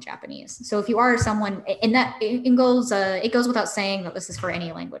more on the Japanese. So if you are someone, and that it goes without saying that this is for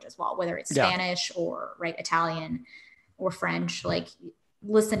any language as well, whether it's Spanish or Italian or French, like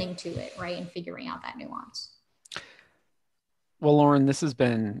listening to it, right, and figuring out that nuance. Well, Lauren, this has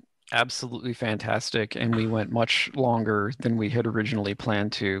been absolutely fantastic, and we went much longer than we had originally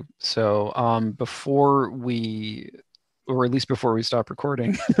planned to. So before we stop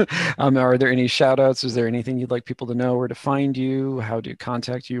recording, are there any shout outs? Is there anything you'd like people to know, where to find you, how to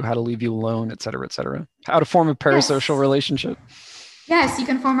contact you, how to leave you alone, et cetera, how to form a parasocial relationship? Yes, you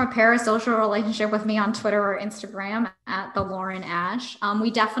can form a parasocial relationship with me on Twitter or Instagram at the Lauryn Ash.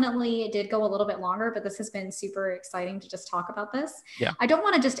 We definitely did go a little bit longer, but this has been super exciting to just talk about this. Yeah. I don't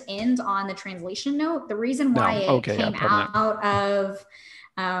want to just end on the translation note. The reason why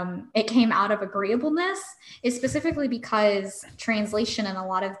it came out of agreeableness is specifically because translation in a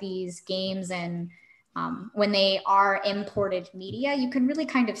lot of these games and when they are imported media, you can really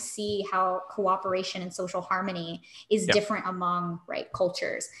kind of see how cooperation and social harmony is different among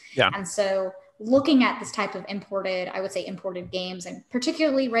cultures. Yeah. And so looking at this type of imported games, and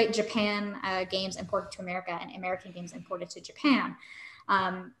particularly Japan games imported to America and American games imported to Japan,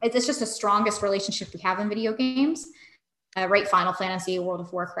 it's just the strongest relationship we have in video games. Final Fantasy, World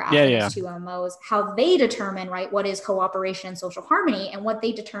of Warcraft, these two MMOs, how they determine, what is cooperation and social harmony, and what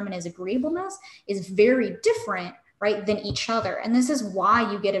they determine as agreeableness is very different, than each other. And this is why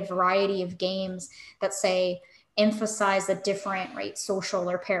you get a variety of games that say emphasize a different,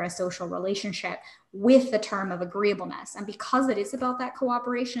 social or parasocial relationship with the term of agreeableness. And because it is about that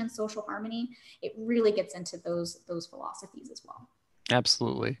cooperation and social harmony, it really gets into those philosophies as well.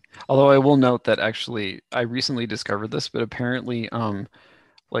 Absolutely. Although I will note that actually I recently discovered this, but apparently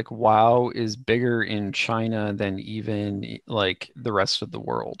WoW is bigger in China than even the rest of the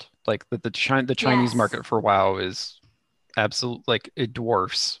world. The Chinese market for WoW is absolute, it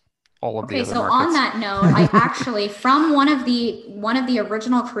dwarfs all of the other markets. On that note, I actually, from one of the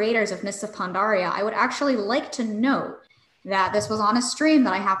original creators of Mists of Pandaria, I would actually like to note that this was on a stream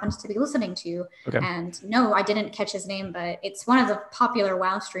that I happened to be listening to. Okay. And no, I didn't catch his name, but it's one of the popular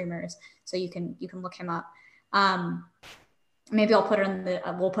WoW streamers. So you can look him up. Maybe I'll put it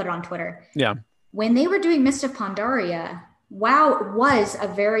we'll put it on Twitter. Yeah. When they were doing Mist of Pandaria, WoW was a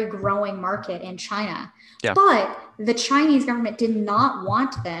very growing market in China. Yeah. But the Chinese government did not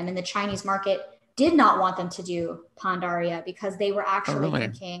want them, and the Chinese market did not want them to do Pandaria because they were actually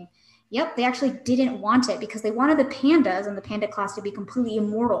thinking, they actually didn't want it because they wanted the pandas and the panda class to be completely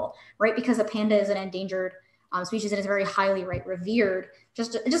immortal, because a panda is an endangered species and is very highly revered.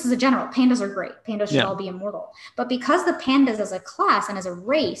 Just as a general, pandas are great. Pandas should all be immortal. But because the pandas as a class and as a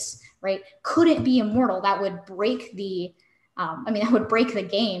race, couldn't be immortal, that would break the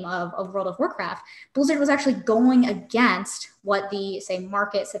game of World of Warcraft. Blizzard was actually going against what the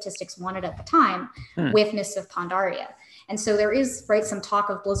market statistics wanted at the time with Mists of Pandaria. And so there is some talk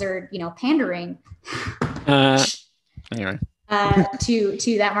of Blizzard, pandering anyway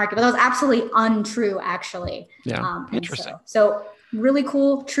to that market, but that was absolutely untrue, actually. Yeah, interesting. So really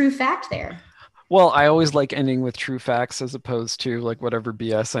cool, true fact there. Well, I always like ending with true facts as opposed to whatever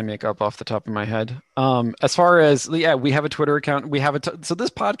BS I make up off the top of my head. As far as we have a Twitter account. We have so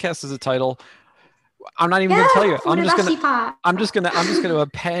this podcast is a title. I'm not even going to tell you. I'm just going to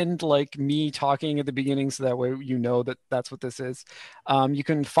append me talking at the beginning, so that way you know that that's what this is. You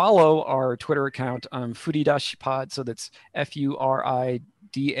can follow our Twitter account, Furidashi Pod. So that's FURIDASHIPOD.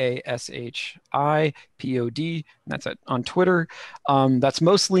 And that's it on Twitter. That's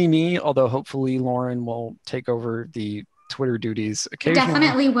mostly me, although hopefully Lauren will take over the Twitter duties occasionally.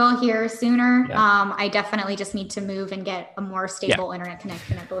 Definitely will here sooner. Yeah. I definitely just need to move and get a more stable internet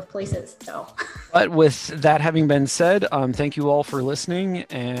connection at both places. So, but with that having been said, thank you all for listening,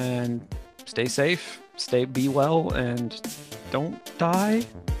 and stay safe, be well, and don't die,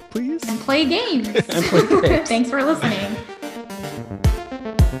 please. And play games. Thanks for listening.